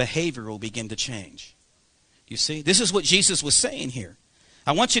 the behavior will begin to change. You see, this is what Jesus was saying here.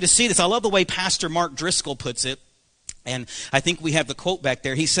 I want you to see this. I love the way Pastor Mark Driscoll puts it. And I think we have the quote back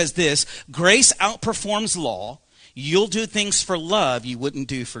there. He says this: grace outperforms law. You'll do things for love you wouldn't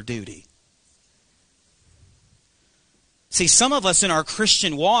do for duty. See, some of us in our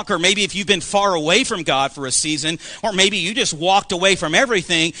Christian walk, or maybe if you've been far away from God for a season, or maybe you just walked away from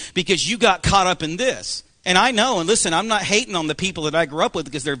everything because you got caught up in this. And I know, and listen, I'm not hating on the people that I grew up with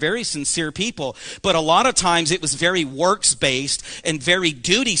because they're very sincere people, but a lot of times it was very works-based and very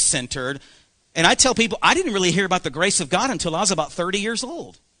duty-centered. And I tell people, I didn't really hear about the grace of God until I was about 30 years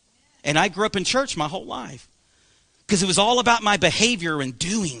old. And I grew up in church my whole life because it was all about my behavior and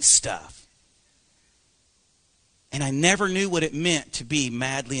doing stuff. And I never knew what it meant to be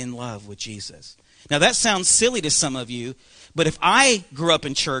madly in love with Jesus. Now that sounds silly to some of you, but if I grew up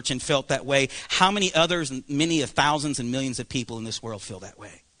in church and felt that way, how many others, many of thousands and millions of people in this world feel that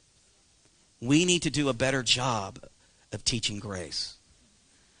way? We need to do a better job of teaching grace.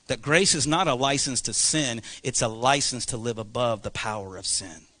 That grace is not a license to sin, it's a license to live above the power of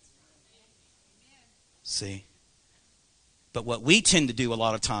sin. See? But what we tend to do a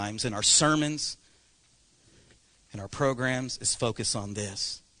lot of times in our sermons, in our programs, is focus on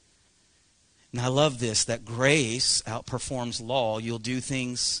this. And I love this, that grace outperforms law. You'll do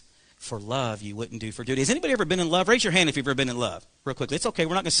things for love you wouldn't do for duty. Has anybody ever been in love? Raise your hand if you've ever been in love. Real quickly. It's okay.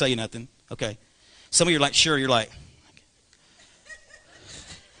 We're not going to say you nothing. Okay. Some of you are like, sure. You're like,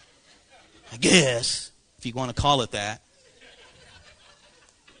 I guess, if you want to call it that.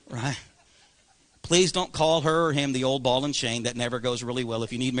 Right? Please don't call her or him the old ball and chain. That never goes really well.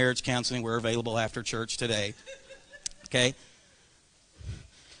 If you need marriage counseling, we're available after church today. Okay?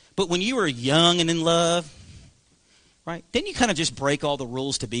 But when you were young and in love, right, didn't you kind of just break all the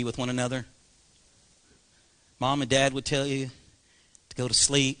rules to be with one another? Mom and Dad would tell you to go to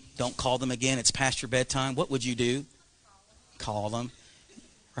sleep. Don't call them again. It's past your bedtime. What would you do? Call them.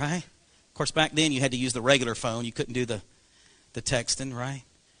 Right? Of course, back then you had to use the regular phone. You couldn't do the texting, right?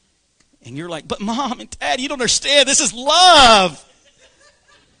 And you're like, but Mom and Dad, you don't understand. This is love.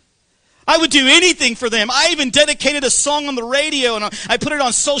 I would do anything for them. I even dedicated a song on the radio, and I put it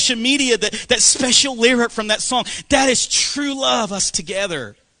on social media, that special lyric from that song. That is true love, us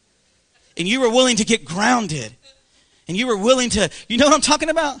together. And you were willing to get grounded. And you were willing to, you know what I'm talking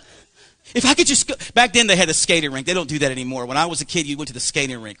about? If I could just go, back then they had a skating rink. They don't do that anymore. When I was a kid, you went to the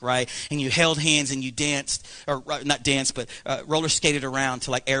skating rink, right? And you held hands and you danced, or not danced, but roller skated around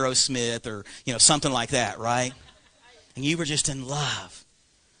to like Aerosmith or, something like that, right? And you were just in love.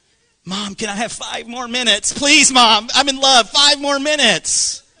 Mom, can I have 5 more minutes? Please, Mom, I'm in love. 5 more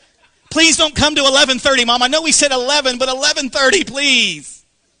minutes. Please don't come to 11:30, Mom. I know we said 11, but 11:30, please.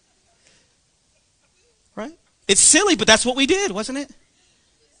 Right? It's silly, but that's what we did, wasn't it?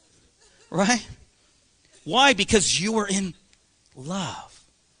 Right? Why? Because you were in love.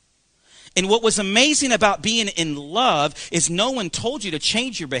 And what was amazing about being in love is no one told you to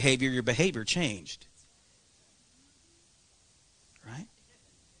change your behavior changed. Right?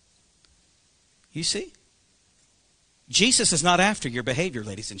 You see? Jesus is not after your behavior,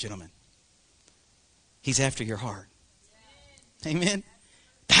 ladies and gentlemen. He's after your heart. Amen?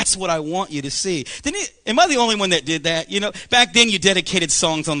 That's what I want you to see. Am I the only one that did that? Back then you dedicated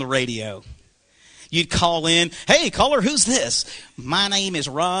songs on the radio. You'd call in, hey, caller, who's this? My name is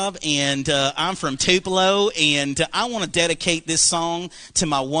Rob, and I'm from Tupelo, and I want to dedicate this song to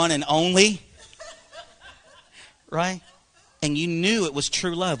my one and only. Right? And you knew it was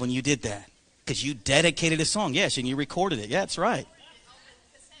true love when you did that. Because you dedicated a song. Yes, and you recorded it. Yeah, that's right.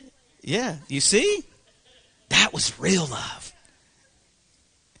 Yeah, you see? That was real love.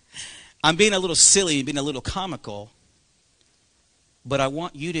 I'm being a little silly, being a little comical. But I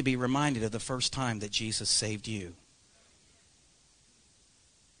want you to be reminded of the first time that Jesus saved you.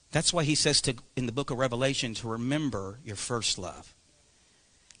 That's why he says in the book of Revelation to remember your first love.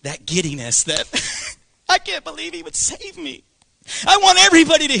 That giddiness that I can't believe he would save me. I want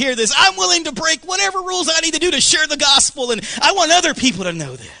everybody to hear this. I'm willing to break whatever rules I need to do to share the gospel, and I want other people to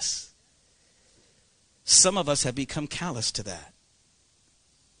know this. Some of us have become callous to that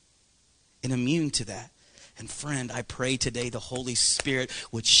and immune to that. And friend, I pray today the Holy Spirit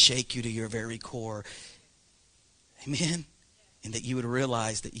would shake you to your very core. Amen? And that you would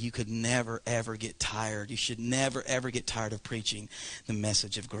realize that you could never, ever get tired. You should never, ever get tired of preaching the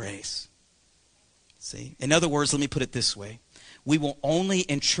message of grace. See? In other words, let me put it this way. We will only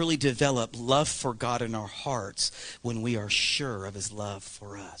and truly develop love for God in our hearts when we are sure of his love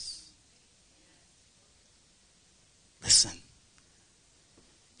for us. Listen.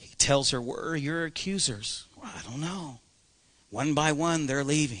 He tells her, where are your accusers? Well, I don't know. One by one, they're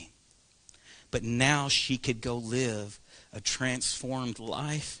leaving. But now she could go live a transformed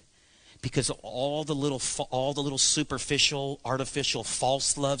life because of all the little superficial, artificial,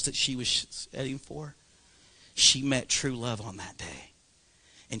 false loves that she was heading for. She met true love on that day.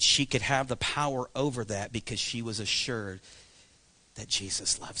 And she could have the power over that because she was assured that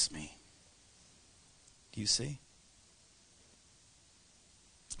Jesus loves me. Do you see?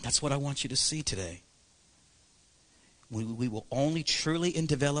 That's what I want you to see today. We will only truly and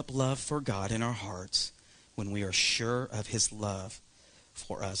develop love for God in our hearts when we are sure of his love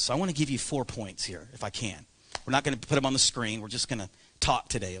for us. So I want to give you 4 points here, if I can. We're not going to put them on the screen. We're just going to talk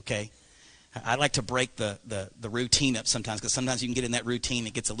today, okay? I like to break the routine up sometimes, because sometimes you can get in that routine.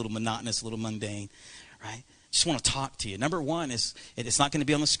 It gets a little monotonous, a little mundane, right? Just want to talk to you. Number one is, it's not going to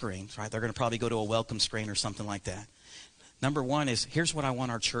be on the screen, right? They're going to probably go to a welcome screen or something like that. Number one is, here's what I want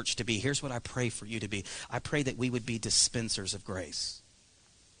our church to be. Here's what I pray for you to be. I pray that we would be dispensers of grace.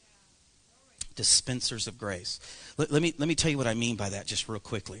 Dispensers of grace. Let me tell you what I mean by that just real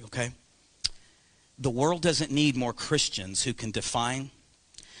quickly, okay? The world doesn't need more Christians who can define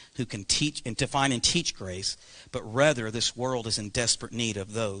and teach grace, but rather this world is in desperate need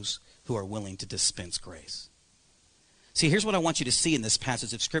of those who are willing to dispense grace. See, here's what I want you to see in this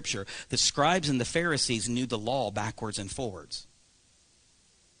passage of Scripture. The scribes and the Pharisees knew the law backwards and forwards.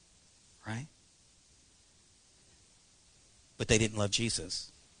 Right? But they didn't love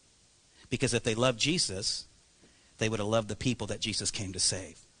Jesus. Because if they loved Jesus, they would have loved the people that Jesus came to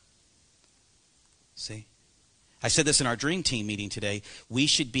save. See? I said this in our Dream Team meeting today. We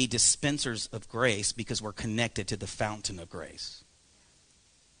should be dispensers of grace because we're connected to the fountain of grace.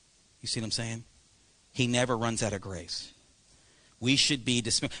 You see what I'm saying? He never runs out of grace. We should be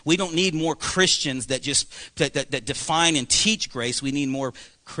we don't need more Christians that that define and teach grace. We need more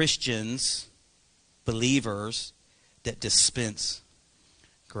Christians, believers, that dispense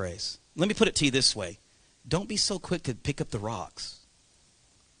grace. Let me put it to you this way. Don't be so quick to pick up the rocks.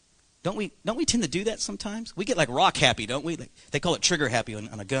 Don't we tend to do that sometimes? We get like rock happy, don't we? Like, they call it trigger happy on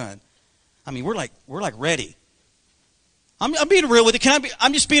a gun. I mean, we're like ready. I'm being real with you.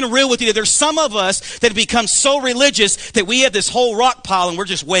 I'm just being real with you. There's some of us that have become so religious that we have this whole rock pile and we're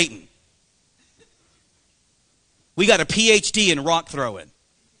just waiting. We got a PhD in rock throwing.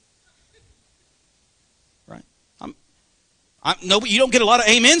 Right? No, you don't get a lot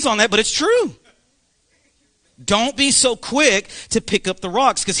of amens on that, but it's true. Don't be so quick to pick up the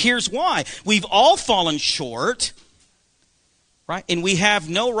rocks, because here's why. We've all fallen short, right? And we have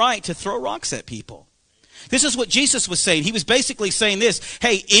no right to throw rocks at people. This is what Jesus was saying. He was basically saying this.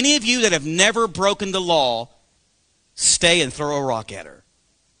 Hey, any of you that have never broken the law, stay and throw a rock at her.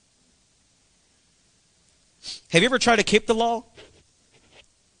 Have you ever tried to keep the law?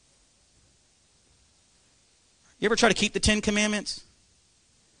 You ever try to keep the 10 Commandments?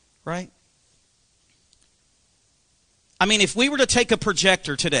 Right? I mean, if we were to take a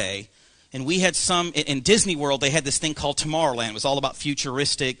projector today, and we had in Disney World, they had this thing called Tomorrowland. It was all about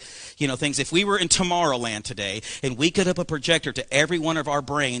futuristic, things. If we were in Tomorrowland today, and we could have a projector to every one of our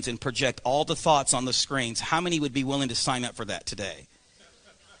brains and project all the thoughts on the screens, how many would be willing to sign up for that today?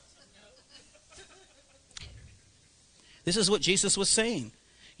 This is what Jesus was saying.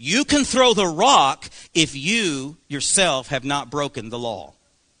 You can throw the rock if you yourself have not broken the law.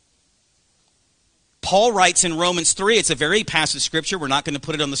 Paul writes in Romans 3, it's a very passage scripture, we're not going to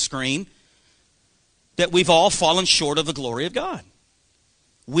put it on the screen, that we've all fallen short of the glory of God.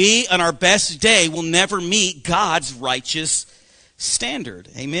 We, on our best day, will never meet God's righteous standard.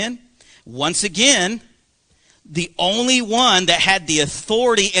 Amen? Once again, the only one that had the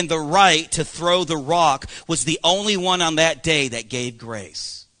authority and the right to throw the rock was the only one on that day that gave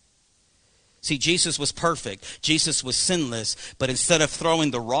grace. See, Jesus was perfect. Jesus was sinless. But instead of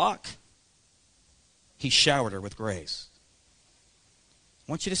throwing the rock, he showered her with grace.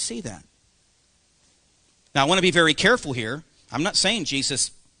 I want you to see that. Now, I want to be very careful here. I'm not saying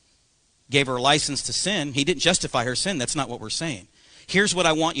Jesus gave her a license to sin. He didn't justify her sin. That's not what we're saying. Here's what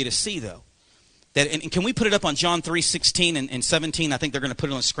I want you to see, though. And can we put it up on John 3:16 and 17? I think they're going to put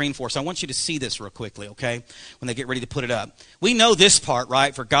it on the screen for us. I want you to see this real quickly, okay, when they get ready to put it up. We know this part,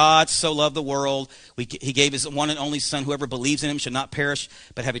 right? For God so loved the world, he gave his one and only Son. Whoever believes in him should not perish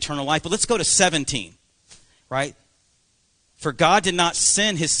but have eternal life. But let's go to 17, right? For God did not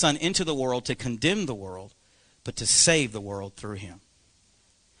send his Son into the world to condemn the world, but to save the world through him.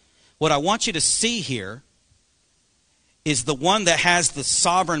 What I want you to see here is the one that has the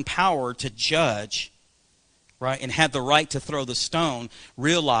sovereign power to judge, right, and had the right to throw the stone,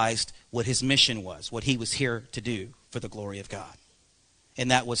 realized what his mission was, what he was here to do for the glory of God.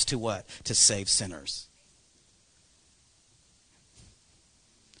 And that was to what? To save sinners.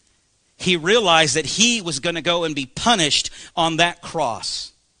 He realized that he was going to go and be punished on that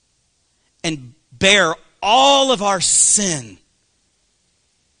cross and bear all of our sin,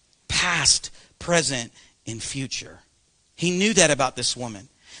 past, present, and future. He knew that about this woman.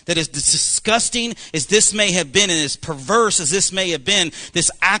 That as disgusting as this may have been and as perverse as this may have been,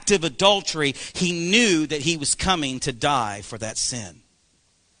 this act of adultery, he knew that he was coming to die for that sin.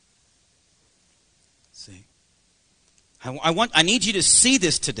 See, I need you to see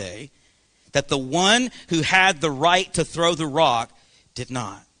this today, that the one who had the right to throw the rock did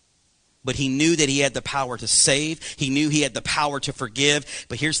not. But he knew that he had the power to save. He knew he had the power to forgive.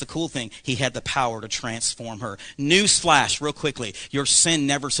 But here's the cool thing. He had the power to transform her. Newsflash, real quickly. Your sin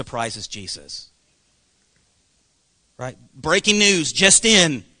never surprises Jesus. Right? Breaking news, just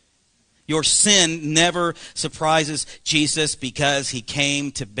in. Your sin never surprises Jesus because he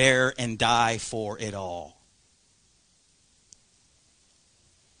came to bear and die for it all.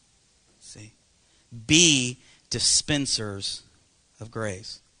 See? Be dispensers of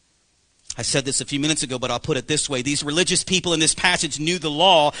grace. I said this a few minutes ago, but I'll put it this way. These religious people in this passage knew the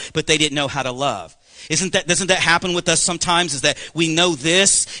law, but they didn't know how to love. Doesn't that happen with us sometimes? Is that we know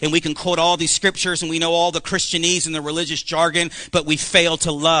this and we can quote all these scriptures and we know all the Christianese and the religious jargon, but we fail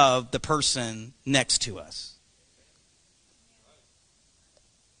to love the person next to us.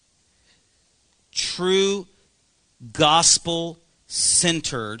 True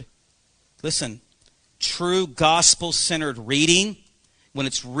gospel-centered, listen, true gospel-centered reading, when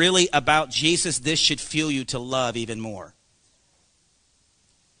it's really about Jesus, this should fuel you to love even more.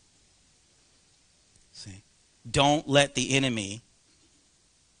 See, don't let the enemy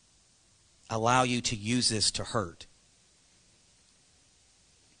allow you to use this to hurt.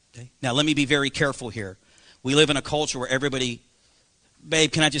 Okay? Now, let me be very careful here. We live in a culture where everybody,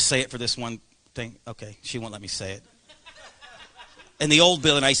 babe, can I just say it for this one thing? Okay, she won't let me say it. In the old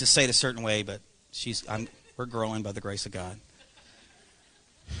building, I used to say it a certain way, but we're growing by the grace of God.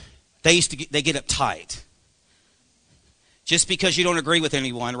 They get uptight. Just because you don't agree with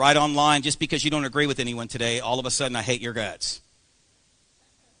anyone, right online, just because you don't agree with anyone today, all of a sudden I hate your guts.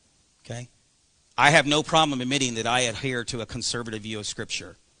 Okay? I have no problem admitting that I adhere to a conservative view of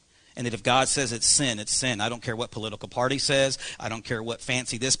Scripture. And that if God says it's sin, it's sin. I don't care what political party says. I don't care what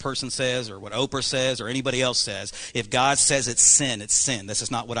fancy this person says or what Oprah says or anybody else says. If God says it's sin, it's sin. This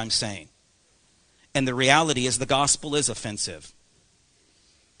is not what I'm saying. And the reality is the gospel is offensive.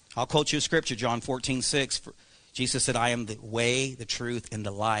 I'll quote you a scripture, John 14:6. Jesus said, I am the way, the truth, and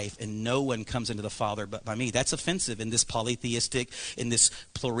the life, and no one comes into the Father but by me. That's offensive in this polytheistic, in this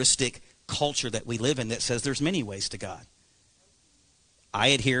pluralistic culture that we live in that says there's many ways to God. I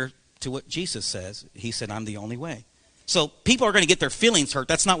adhere to what Jesus says. He said, I'm the only way. So people are going to get their feelings hurt.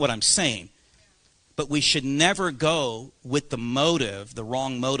 That's not what I'm saying. But we should never go with the motive, the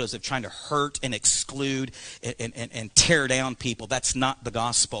wrong motives of trying to hurt and exclude and tear down people. That's not the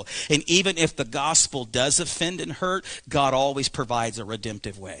gospel. And even if the gospel does offend and hurt, God always provides a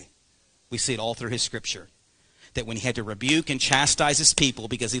redemptive way. We see it all through his scripture. That when he had to rebuke and chastise his people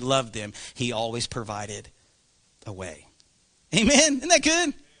because he loved them, he always provided a way. Amen? Isn't that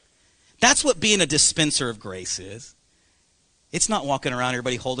good? That's what being a dispenser of grace is. It's not walking around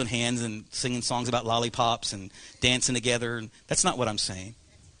everybody holding hands and singing songs about lollipops and dancing together. That's not what I'm saying.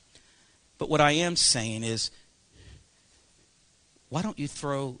 But what I am saying is, why don't you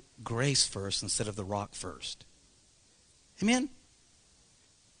throw grace first instead of the rock first? Amen?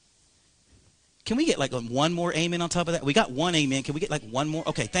 Can we get like one more amen on top of that? We got one amen. Can we get like one more?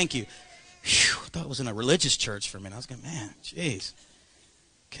 Okay, thank you. Whew, I thought it was in a religious church for a minute. I was going, man, jeez.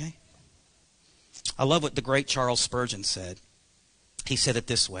 Okay. I love what the great Charles Spurgeon said. He said it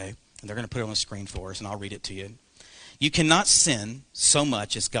this way. And they're going to put it on the screen for us, and I'll read it to you. You cannot sin so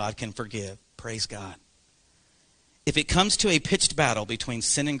much as God can forgive. Praise God. If it comes to a pitched battle between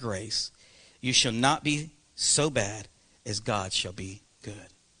sin and grace, you shall not be so bad as God shall be good.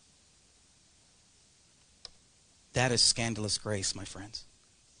 That is scandalous grace, my friends.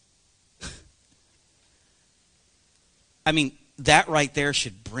 I mean, that right there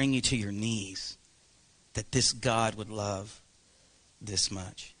should bring you to your knees, that this God would love this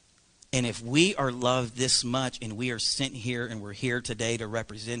much. And if we are loved this much and we are sent here and we're here today to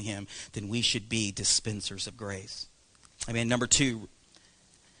represent him, then we should be dispensers of grace. I mean, number two,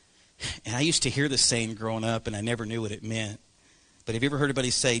 and I used to hear this saying growing up and I never knew what it meant. But have you ever heard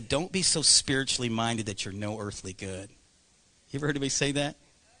anybody say, don't be so spiritually minded that you're no earthly good? You ever heard anybody say that?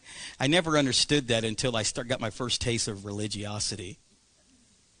 I never understood that until I got my first taste of religiosity.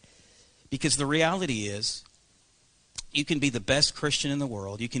 Because the reality is, you can be the best Christian in the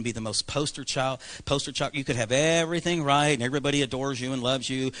world. You can be the most poster child. You could have everything right and everybody adores you and loves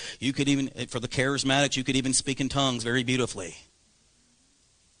you. You could even, for the charismatics, you could even speak in tongues very beautifully.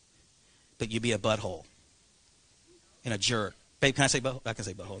 But you'd be a butthole and a jerk. Babe, can I say butthole? I can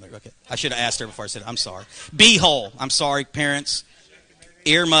say butthole there. Okay. I should have asked her before I said it. I'm sorry. Beehole. I'm sorry, parents.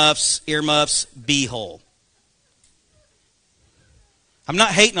 Earmuffs, beehole. I'm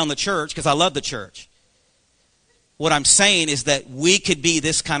not hating on the church because I love the church. What I'm saying is that we could be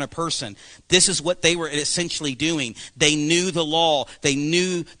this kind of person. This is what they were essentially doing. They knew the law. They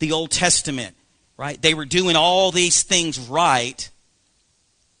knew the Old Testament, right? They were doing all these things right,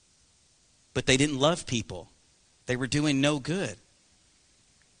 but they didn't love people. They were doing no good.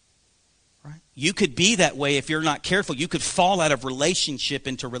 Right? You could be that way if you're not careful. You could fall out of relationship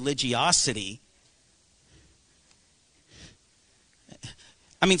into religiosity.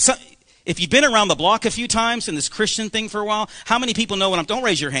 I mean, if you've been around the block a few times in this Christian thing for a while, how many people know what I'm... Don't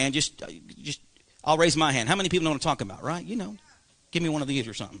raise your hand. Just I'll raise my hand. How many people know what I'm talking about, right? You know. Give me one of these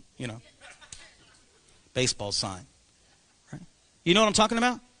or something, you know. Baseball sign. Right? You know what I'm talking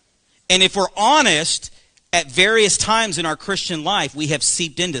about? And if we're honest, at various times in our Christian life, we have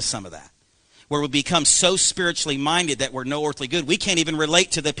seeped into some of that. Where we become so spiritually minded that we're no earthly good. We can't even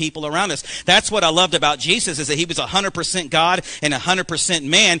relate to the people around us. That's what I loved about Jesus, is that he was 100% God and 100%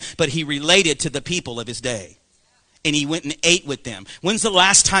 man, but he related to the people of his day. And he went and ate with them. When's the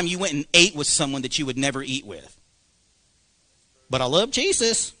last time you went and ate with someone that you would never eat with? But I love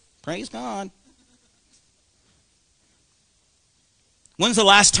Jesus. Praise God. When's the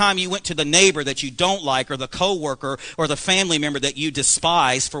last time you went to the neighbor that you don't like, or the coworker, or the family member that you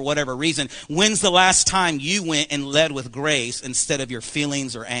despise for whatever reason? When's the last time you went and led with grace instead of your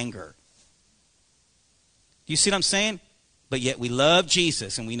feelings or anger? Do you see what I'm saying? But yet we love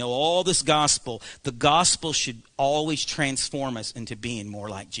Jesus and we know all this gospel. The gospel should always transform us into being more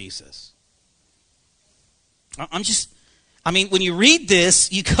like Jesus. When you read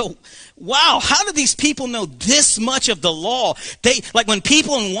this, you go, wow, how do these people know this much of the law? Like when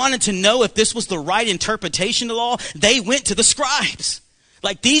people wanted to know if this was the right interpretation of the law, they went to the scribes.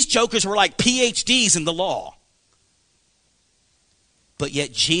 Like these jokers were like PhDs in the law. But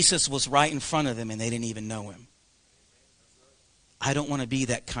yet Jesus was right in front of them and they didn't even know him. I don't want to be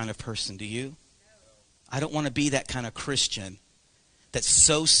that kind of person, do you? I don't want to be that kind of Christian that's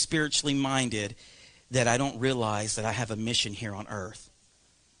so spiritually minded that I don't realize that I have a mission here on earth.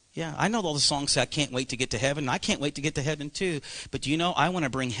 Yeah, I know all the songs say I can't wait to get to heaven. I can't wait to get to heaven too. But do you know, I want to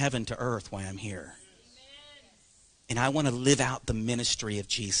bring heaven to earth while I'm here. And I want to live out the ministry of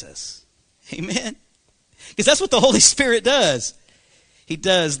Jesus. Amen? Because that's what the Holy Spirit does. He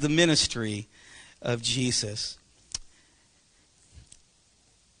does the ministry of Jesus.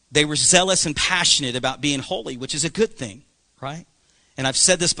 They were zealous and passionate about being holy, which is a good thing, right? And I've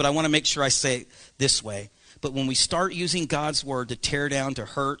said this, but I want to make sure I say it this way. But when we start using God's word to tear down, to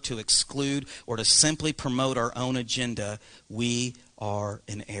hurt, to exclude, or to simply promote our own agenda, we are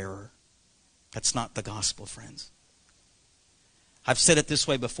in error. That's not the gospel, friends. I've said it this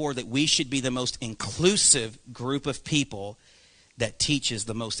way before, that we should be the most inclusive group of people that teaches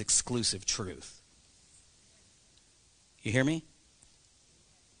the most exclusive truth. You hear me?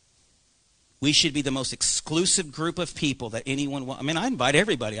 We should be the most exclusive group of people that anyone wants. I mean, I invite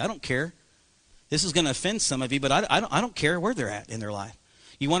everybody. I don't care. This is going to offend some of you, but I don't care where they're at in their life.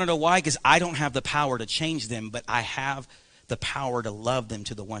 You want to know why? Because I don't have the power to change them, but I have the power to love them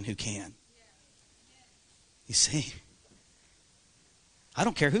to the one who can. You see? I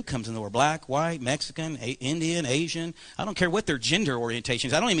don't care who comes in the world. Black, white, Mexican, Indian, Asian. I don't care what their gender orientation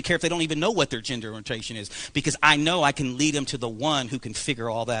is. I don't even care if they don't even know what their gender orientation is. Because I know I can lead them to the one who can figure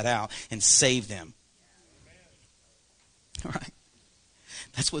all that out and save them. All right.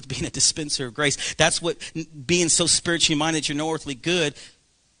 That's what being a dispenser of grace. That's what being so spiritually minded you're no earthly good.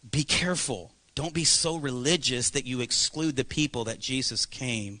 Be careful. Don't be so religious that you exclude the people that Jesus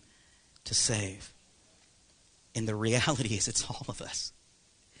came to save. And the reality is it's all of us.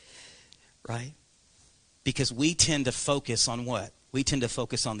 Right? Because we tend to focus on what? We tend to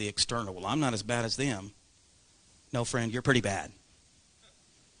focus on the external. Well, I'm not as bad as them. No, friend, you're pretty bad.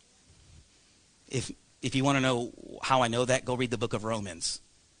 If you want to know how I know that, go read the book of Romans.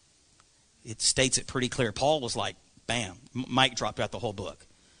 It states it pretty clear. Paul was like, bam, mic dropped out the whole book.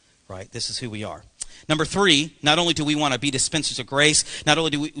 Right? This is who we are. Number 3, not only do we want to be dispensers of grace, not only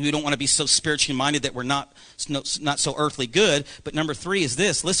do we don't want to be so spiritually minded that we're not so earthly good, but number 3 is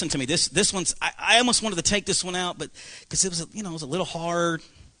this. Listen to me. This one's, I almost wanted to take this one out, but because it was a little hard.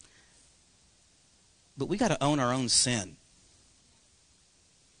 But we got to own our own sin.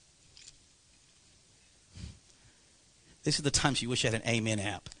 This is the times you wish you had an amen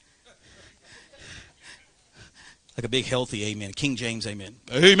app. Like a big healthy amen, King James amen.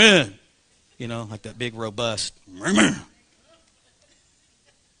 Amen. Like that big robust.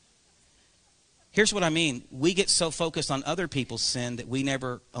 Here's what I mean. We get so focused on other people's sin that we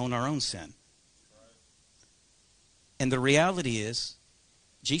never own our own sin. And the reality is,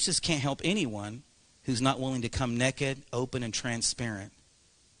 Jesus can't help anyone who's not willing to come naked, open, and transparent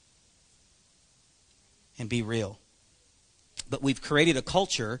and be real. But we've created a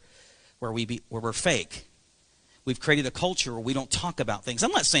culture where we're fake. We've created a culture where we don't talk about things.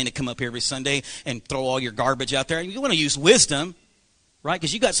 I'm not saying to come up here every Sunday and throw all your garbage out there. You want to use wisdom, right?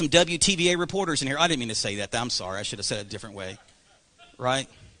 Because you got some WTVA reporters in here. I didn't mean to say that. I'm sorry. I should have said it a different way, right?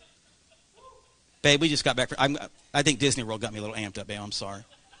 Babe, we just got back. I think Disney World got me a little amped up, babe. I'm sorry.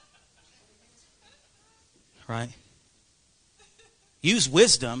 Right? Use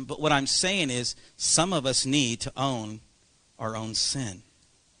wisdom, but what I'm saying is some of us need to own our own sin.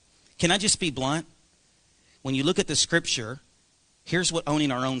 Can I just be blunt? When you look at the scripture, here's what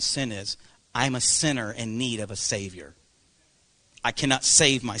owning our own sin is. I'm a sinner in need of a Savior. I cannot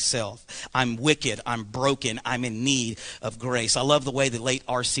save myself. I'm wicked. I'm broken. I'm in need of grace. I love the way the late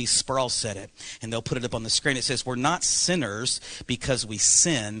R.C. Sproul said it. And they'll put it up on the screen. It says, we're not sinners because we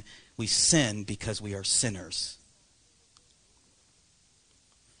sin. We sin because we are sinners.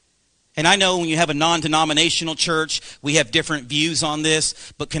 And I know when you have a non-denominational church, we have different views on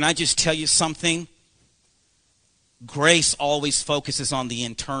this. But can I just tell you something? Grace always focuses on the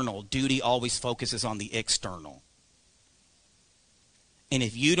internal. Duty always focuses on the external. And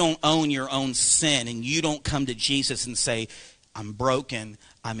if you don't own your own sin and you don't come to Jesus and say, I'm broken,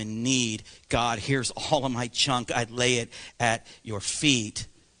 I'm in need, God, here's all of my junk, I'd lay it at your feet,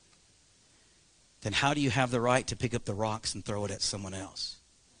 then how do you have the right to pick up the rocks and throw it at someone else?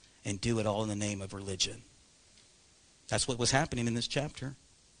 And do it all in the name of religion. That's what was happening in this chapter.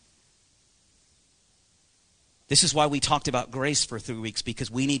 This is why we talked about grace for 3 weeks,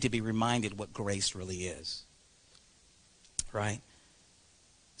 because we need to be reminded what grace really is. Right?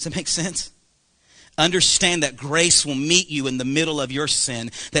 Does that make sense? Understand that grace will meet you in the middle of your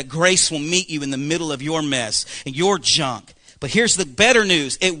sin. That grace will meet you in the middle of your mess and your junk. But here's the better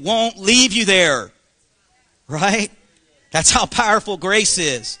news. It won't leave you there. Right? That's how powerful grace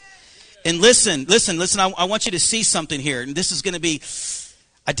is. And listen. I want you to see something here. And this is going to be,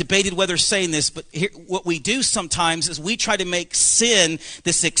 I debated whether saying this, but here, what we do sometimes is we try to make sin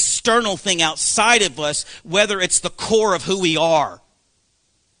this external thing outside of us, whether it's the core of who we are.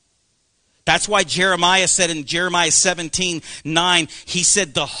 That's why Jeremiah said in Jeremiah 17:9, he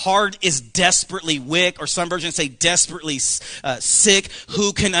said, the heart is desperately wicked, or some versions say desperately sick.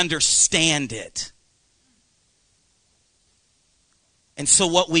 Who can understand it? And so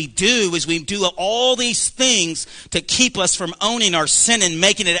what we do is we do all these things to keep us from owning our sin and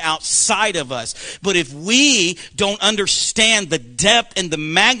making it outside of us. But if we don't understand the depth and the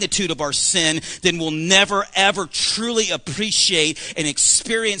magnitude of our sin, then we'll never, ever truly appreciate and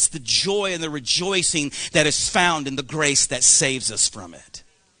experience the joy and the rejoicing that is found in the grace that saves us from it.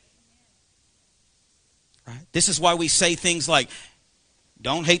 Right? This is why we say things like,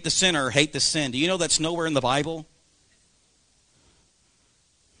 don't hate the sinner, hate the sin. Do you know that's nowhere in the Bible?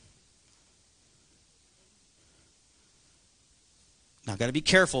 Now, I've got to be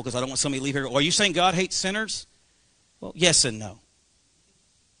careful because I don't want somebody to leave here. Are you saying God hates sinners? Well, yes and no.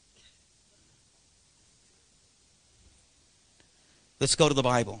 Let's go to the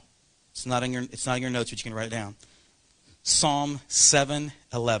Bible. It's not in your notes, but you can write it down. Psalm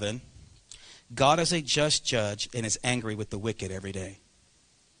 7:11. God is a just judge and is angry with the wicked every day.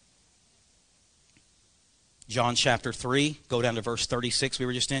 John chapter 3, go down to verse 36 we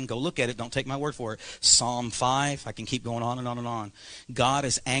were just in. Go look at it. Don't take my word for it. Psalm 5, I can keep going on and on and on. God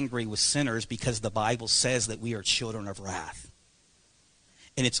is angry with sinners because the Bible says that we are children of wrath.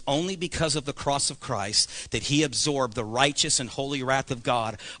 And it's only because of the cross of Christ that he absorbed the righteous and holy wrath of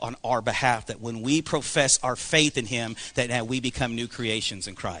God on our behalf, that when we profess our faith in him, that now we become new creations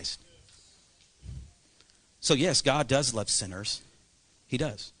in Christ. So yes, God does love sinners. He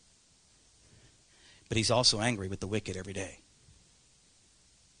does. But he's also angry with the wicked every day.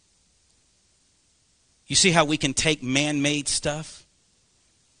 You see how we can take man-made stuff?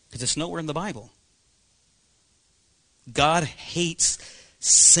 Because it's nowhere in the Bible. God hates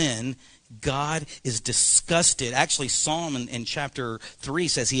sin. God is disgusted. Actually, Psalm in chapter 3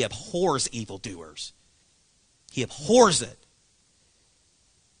 says he abhors evildoers. He abhors it.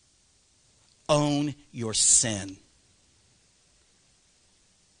 Own your sin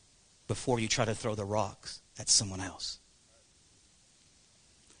before you try to throw the rocks at someone else.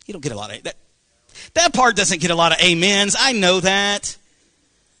 You don't get a lot of that part doesn't get a lot of amens. I know that.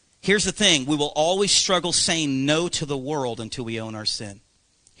 Here's the thing. We will always struggle saying no to the world until we own our sin.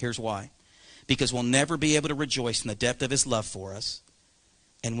 Here's why. Because we'll never be able to rejoice in the depth of his love for us.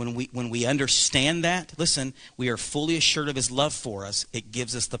 And when we understand that, listen, we are fully assured of his love for us. It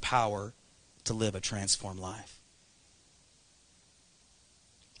gives us the power to live a transformed life.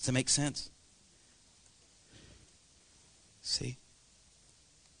 Does that make sense? See?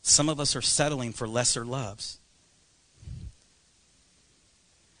 Some of us are settling for lesser loves.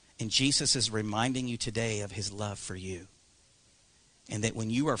 And Jesus is reminding you today of his love for you. And that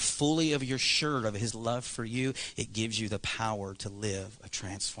when you are fully assured of his love for you, it gives you the power to live a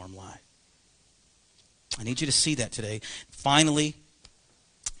transformed life. I need you to see that today. Finally,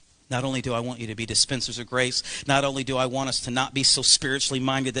 not only do I want you to be dispensers of grace, not only do I want us to not be so spiritually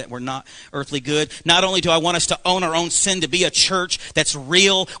minded that we're not earthly good, not only do I want us to own our own sin, to be a church that's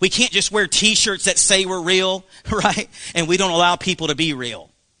real. We can't just wear t-shirts that say we're real, right? And we don't allow people to be real.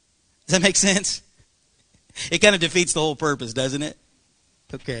 Does that make sense? It kind of defeats the whole purpose, doesn't it?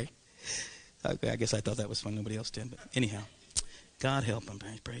 Okay, I guess I thought that was fun. Nobody else did. But anyhow, God help him.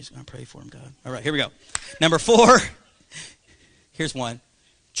 Praise God. Pray for him, God. All right, here we go. Number 4. Here's one.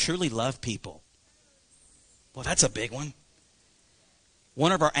 Truly love people. Well, that's a big one.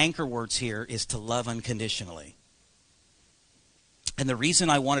 One of our anchor words here is to love unconditionally. And the reason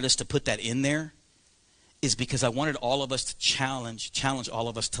I wanted us to put that in there is because I wanted all of us to challenge all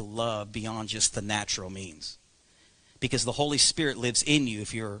of us to love beyond just the natural means. Because the Holy Spirit lives in you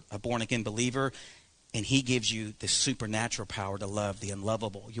if you're a born-again believer, and he gives you the supernatural power to love the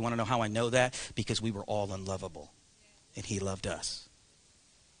unlovable. You want to know how I know that? Because we were all unlovable, and he loved us.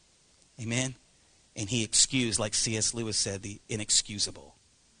 Amen? And he excused, like C.S. Lewis said, the inexcusable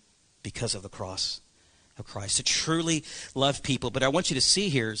because of the cross of Christ. To truly love people. But I want you to see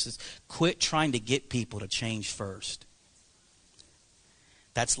here is quit trying to get people to change first.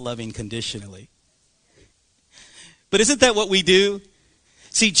 That's loving conditionally. But isn't that what we do?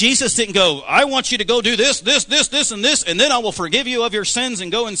 See, Jesus didn't go, I want you to go do this, and this, and then I will forgive you of your sins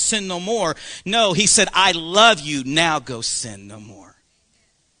and go and sin no more. No, he said, I love you, now go sin no more.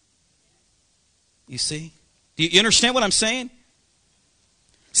 You see? Do you understand what I'm saying?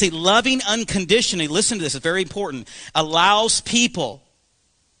 See, loving unconditionally, listen to this, it's very important, allows people,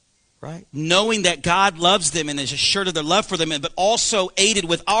 right, knowing that God loves them and is assured of their love for them, but also aided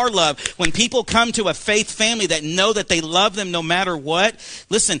with our love. When people come to a faith family that know that they love them no matter what,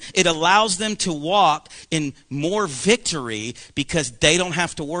 listen, it allows them to walk in more victory because they don't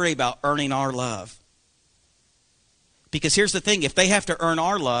have to worry about earning our love. Because here's the thing, if they have to earn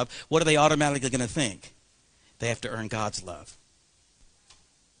our love, what are they automatically going to think? They have to earn God's love.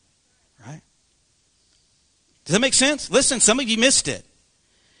 Right? Does that make sense? Listen, some of you missed it.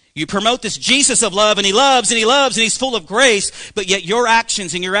 You promote this Jesus of love, and he loves, and he loves, and he's full of grace, but yet your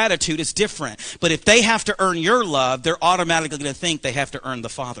actions and your attitude is different. But if they have to earn your love, they're automatically going to think they have to earn the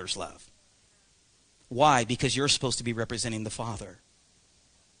Father's love. Why? Because you're supposed to be representing the Father.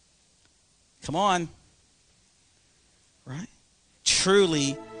 Come on. Right?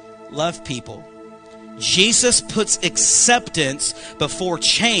 Truly love people. Jesus puts acceptance before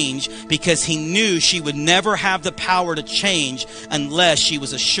change because he knew she would never have the power to change unless she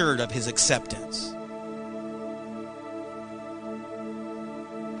was assured of his acceptance.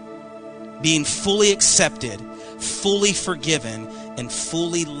 Being fully accepted, fully forgiven, and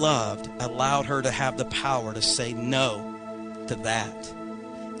fully loved allowed her to have the power to say no to that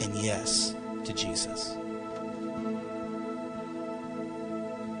and yes to Jesus.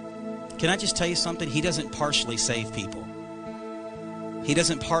 Can I just tell you something? He doesn't partially save people. He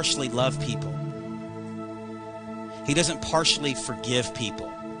doesn't partially love people. He doesn't partially forgive people.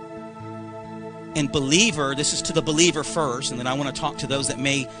 And believer, this is to the believer first, and then I want to talk to those that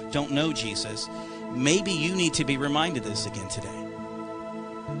don't know Jesus. Maybe you need to be reminded this again today.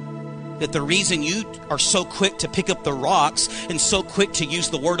 That the reason you are so quick to pick up the rocks and so quick to use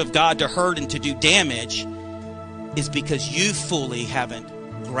the word of God to hurt and to do damage is because you fully haven't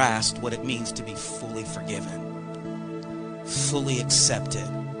grasped what it means to be fully forgiven, fully accepted,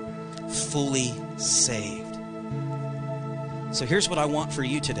 fully saved. So here's what I want for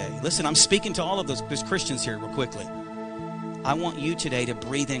you today. Listen, I'm speaking to all of those Christians here real quickly. I want you today to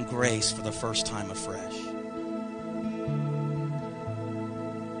breathe in grace for the first time afresh.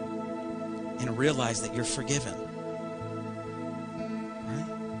 And realize that you're forgiven. Right?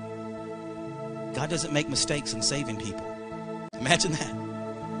 God doesn't make mistakes in saving people. Imagine that.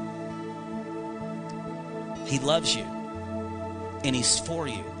 He loves you. And He's for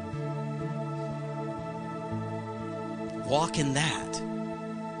you. Walk in that,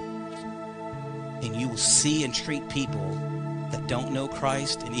 and you will see and treat people that don't know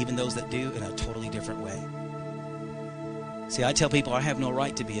Christ, and even those that do, in a totally different way. See, I tell people I have no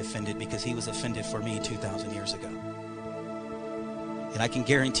right to be offended because He was offended for me 2,000 years ago. And I can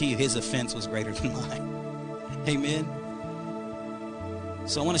guarantee you His offense was greater than mine. Amen?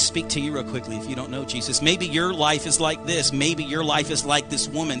 So I want to speak to you real quickly if you don't know Jesus. Maybe your life is like this. Maybe your life is like this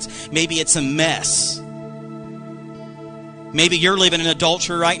woman's. Maybe it's a mess. Maybe you're living in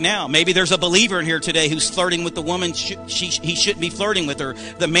adultery right now. Maybe there's a believer in here today who's flirting with the woman he shouldn't be flirting with, or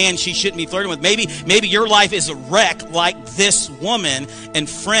the man she shouldn't be flirting with. Maybe your life is a wreck like this woman. And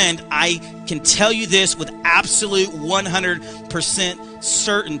friend, I can tell you this with absolute 100%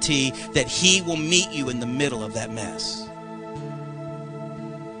 certainty that He will meet you in the middle of that mess.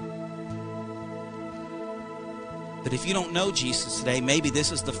 But if you don't know Jesus today, maybe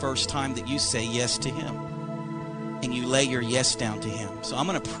this is the first time that you say yes to Him. And you lay your yes down to Him. So I'm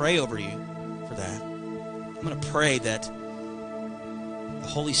going to pray over you for that. I'm going to pray that the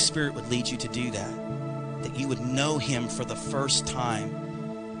Holy Spirit would lead you to do that. That you would know Him for the first time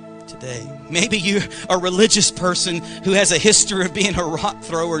today. Maybe you're a religious person who has a history of being a rock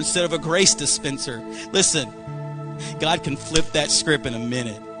thrower instead of a grace dispenser. Listen, God can flip that script in a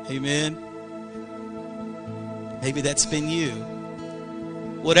minute. Amen? Maybe that's been you.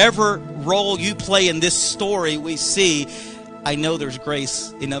 Whatever role you play in this story we see, I know there's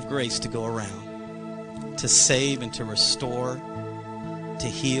enough grace to go around, to save and to restore, to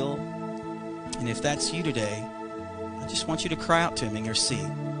heal. And if that's you today, I just want you to cry out to Him in your seat.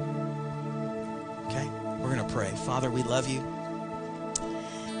 Okay? We're going to pray. Father, we love You,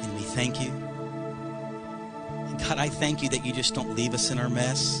 and we thank You. And God, I thank You that You just don't leave us in our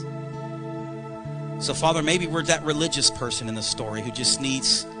mess. So, Father, maybe we're that religious person in the story who just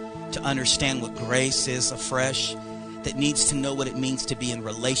needs to understand what grace is afresh, that needs to know what it means to be in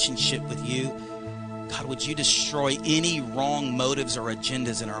relationship with You. God, would You destroy any wrong motives or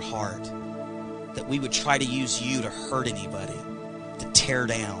agendas in our heart, that we would try to use You to hurt anybody, to tear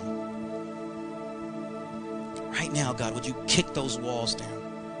down. Right now, God, would You kick those walls down?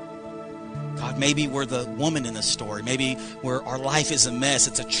 God, maybe we're the woman in the story. Maybe our life is a mess.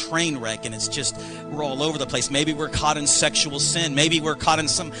 It's a train wreck, and we're all over the place. Maybe we're caught in sexual sin. Maybe we're caught in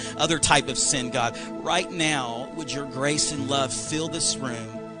some other type of sin, God. Right now, would Your grace and love fill this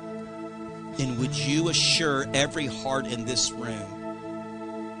room? And would You assure every heart in this room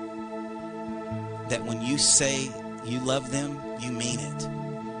that when You say You love them, You mean it?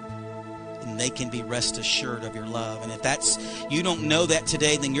 And they can be rest assured of Your love. And if you don't know that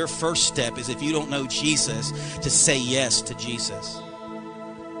today, then your first step is, if you don't know Jesus, to say yes to Jesus.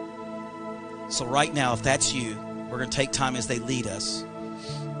 So right now, if that's you, we're going to take time as they lead us.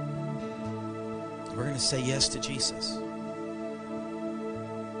 We're going to say yes to Jesus.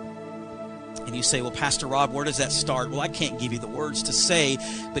 And you say, well, Pastor Rob, where does that start? Well, I can't give you the words to say,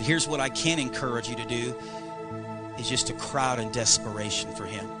 but here's what I can encourage you to do, is just to cry out in desperation for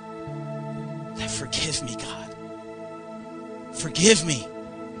Him. Forgive me, God. Forgive me.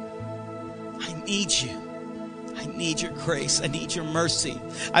 I need You. I need Your grace. I need Your mercy.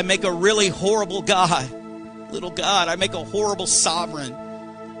 I make a really horrible God. Little God, I make a horrible sovereign.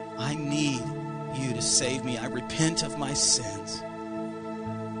 I need You to save me. I repent of my sins.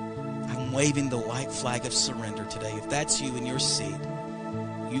 I'm waving the white flag of surrender today. If that's you in your seat,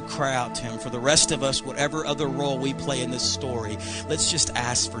 you cry out to Him. For the rest of us, whatever other role we play in this story, let's just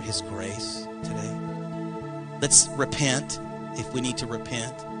ask for His grace today. Let's repent if we need to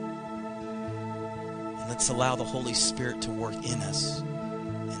repent. And let's allow the Holy Spirit to work in us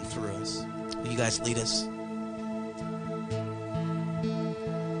and through us. Will you guys lead us?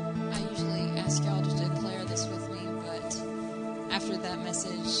 I usually ask y'all to declare this with me.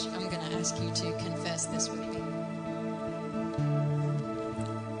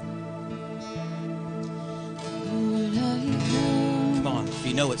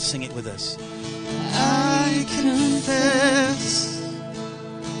 you know it, sing it with us. I confess.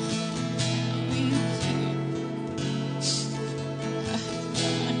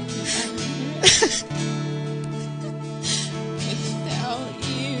 Without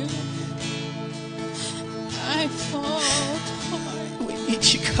you, I fall apart. We need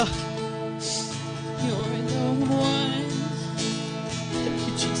you, God. You're the one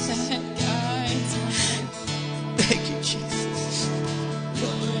that guides my life. Thank you, Jesus.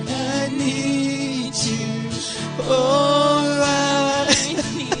 Lord, I need you. Oh, I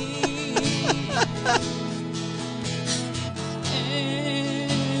need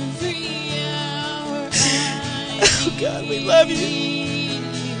every hour. Oh, God, we love you.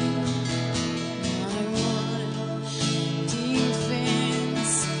 My one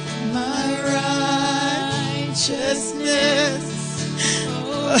defense, my righteousness.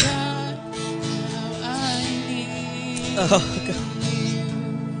 Oh, God, how I need Oh, God.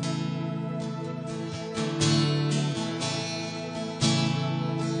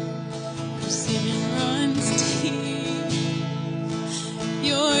 sin runs deep.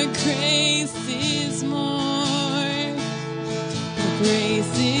 Your grace is more. Your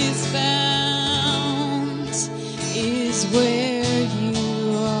grace is found, is where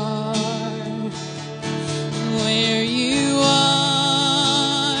you are. Where you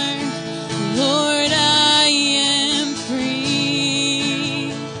are, Lord, I am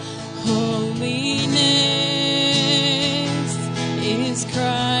free. Holiness is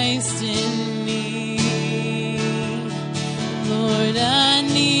Christ in me. Lord, I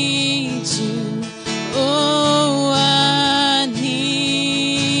need you. Oh, I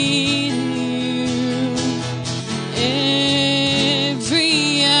need you.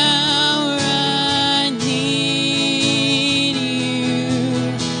 Every hour I need you.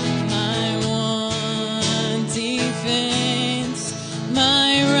 My one defense,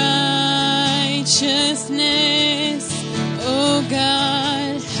 my righteousness. Oh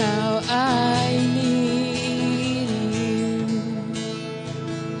God, how I need you.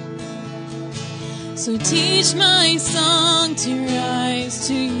 So teach my song to rise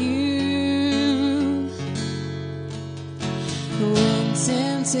to you. When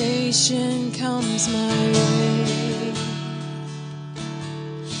temptation comes my way,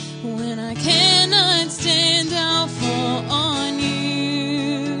 when I cannot stand, I'll fall on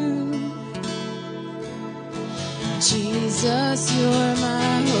you. Jesus, you're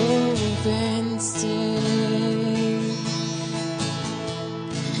my hope and stay.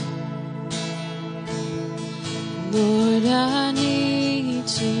 Lord, I need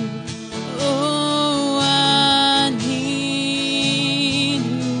you. Oh, I need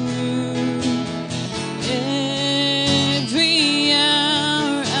you. Every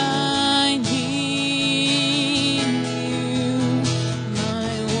hour I need you.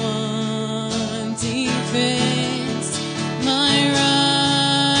 My one defense, my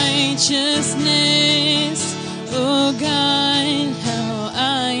righteousness. Oh God, how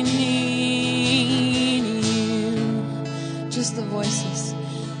I need you. Just the voices.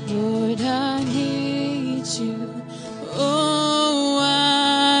 Lord, I need you. Oh,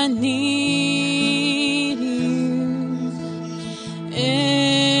 I need you.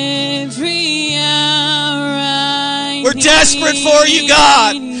 Every hour I We're desperate for you,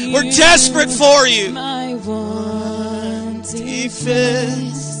 God. We're desperate for you. My one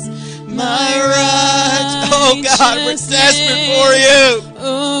Defense, my right. Oh, God, we're desperate for you.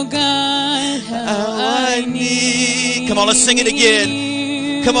 Oh God, how I need. Come on, let's sing it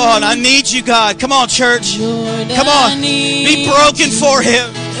again. Come on, I need you, God. Come on, church. Come on. Be broken for Him.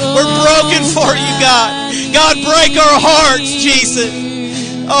 We're broken for you, God. God, break our hearts, Jesus.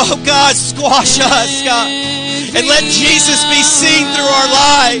 Oh, God, squash us, God. And let Jesus be seen through our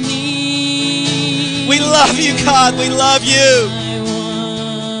lives. We love you, God. We love you.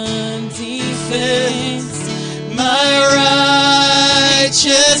 My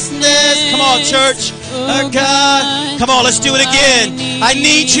righteousness. Come on, church. Oh, God. Come on, let's do it again. I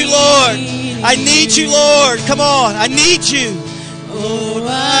need you, Lord. I need you, Lord. Come on. I need you. Oh,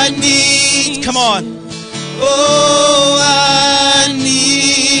 I need. Come on. Oh, I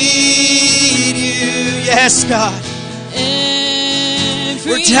need you. Yes, God.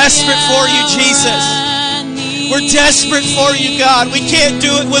 We're desperate for you, Jesus. We're desperate for you, God. We can't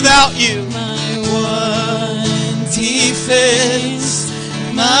do it without you. My one Defense,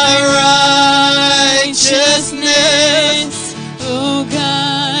 my righteousness. Oh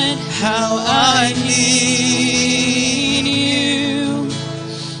God, how I need you.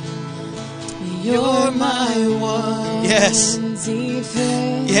 You're my one Yes.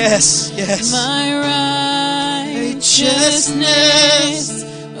 defense. Yes, yes. My righteousness.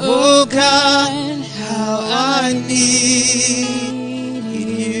 Oh God, how I need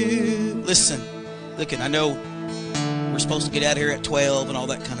you. Listen, look, I know we're supposed to get out of here at 12 and all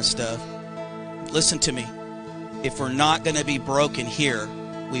that kind of stuff. Listen to me. If we're not going to be broken here,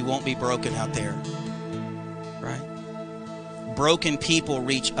 we won't be broken out there. Right? Broken people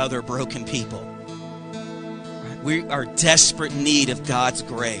reach other broken people. Right? We are in desperate need of God's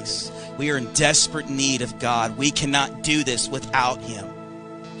grace. We are in desperate need of God. We cannot do this without Him.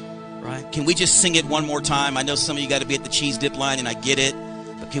 Right? Can we just sing it one more time? I know some of you got to be at the cheese dip line, and I get it.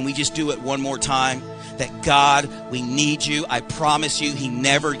 But can we just do it one more time? That God, we need you. I promise you, He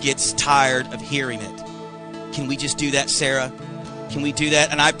never gets tired of hearing it. Can we just do that, Sarah? Can we do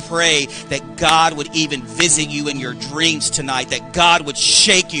that? And I pray that God would even visit you in your dreams tonight, that God would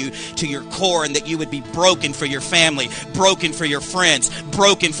shake you to your core, and that you would be broken for your family, broken for your friends,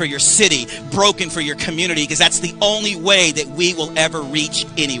 broken for your city, broken for your community, because that's the only way that we will ever reach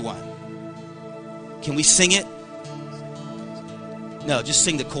anyone. Can we sing it? No, just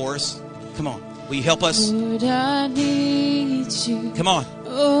sing the chorus. Come on. Will you help us? Lord, I need you. Come on.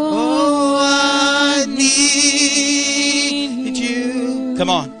 Oh, I need you. Come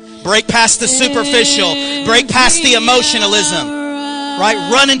on. Break past the superficial. Break past the emotionalism. Right?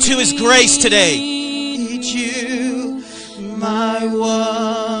 Run into His grace today. Need you, my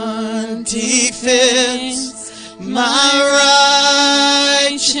one defense, my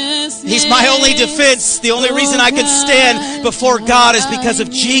righteousness. He's my only defense. The only reason I can stand before God is because of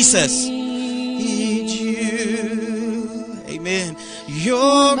Jesus. Need you. Amen.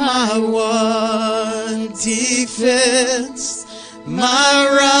 You're my one defense,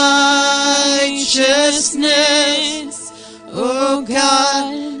 my righteousness. Oh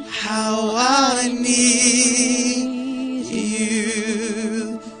God, how I need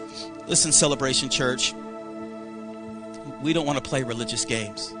you. Listen, Celebration Church, we don't want to play religious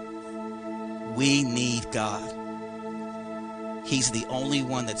games. We need God. He's the only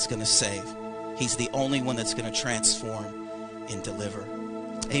one that's going to save. He's the only one that's going to transform and deliver.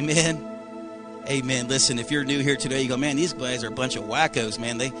 Amen. Amen. Listen, if you're new here today, you go, man, these guys are a bunch of wackos,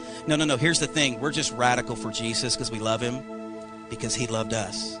 man. No. Here's the thing. We're just radical for Jesus because we love Him, because He loved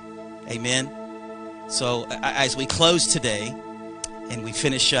us. Amen. So as we close today and we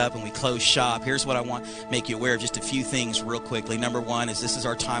finish up and we close shop, here's what I want to make you aware of, just a few things real quickly. Number one is this is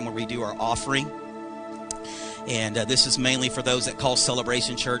our time where we do our offering. And this is mainly for those that call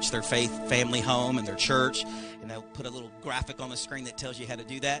Celebration Church their faith family home and their church. And they'll put a little graphic on the screen that tells you how to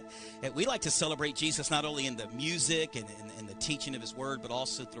do that. And we like to celebrate Jesus not only in the music and the teaching of His Word, but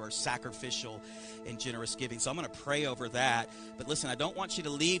also through our sacrificial and generous giving. So I'm going to pray over that. But listen, I don't want you to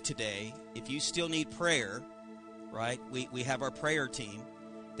leave today. If you still need prayer, right, we have our prayer team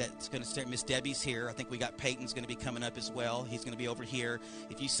that's going to start. Miss Debbie's here. I think we got Peyton's going to be coming up as well. He's going to be over here.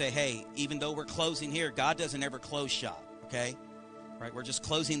 If you say, hey, even though we're closing here, God doesn't ever close shop, okay? Right? We're just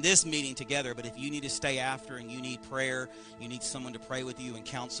closing this meeting together, but if you need to stay after and you need prayer, you need someone to pray with you and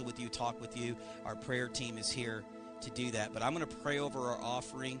counsel with you, talk with you, our prayer team is here to do that. But I'm going to pray over our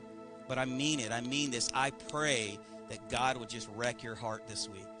offering, but I mean it. I mean this. I pray that God would just wreck your heart this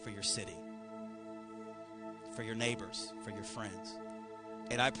week for your city, for your neighbors, for your friends.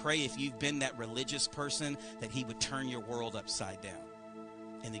 And I pray if you've been that religious person, that He would turn your world upside down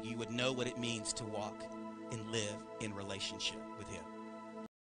and that you would know what it means to walk and live in relationship with Him.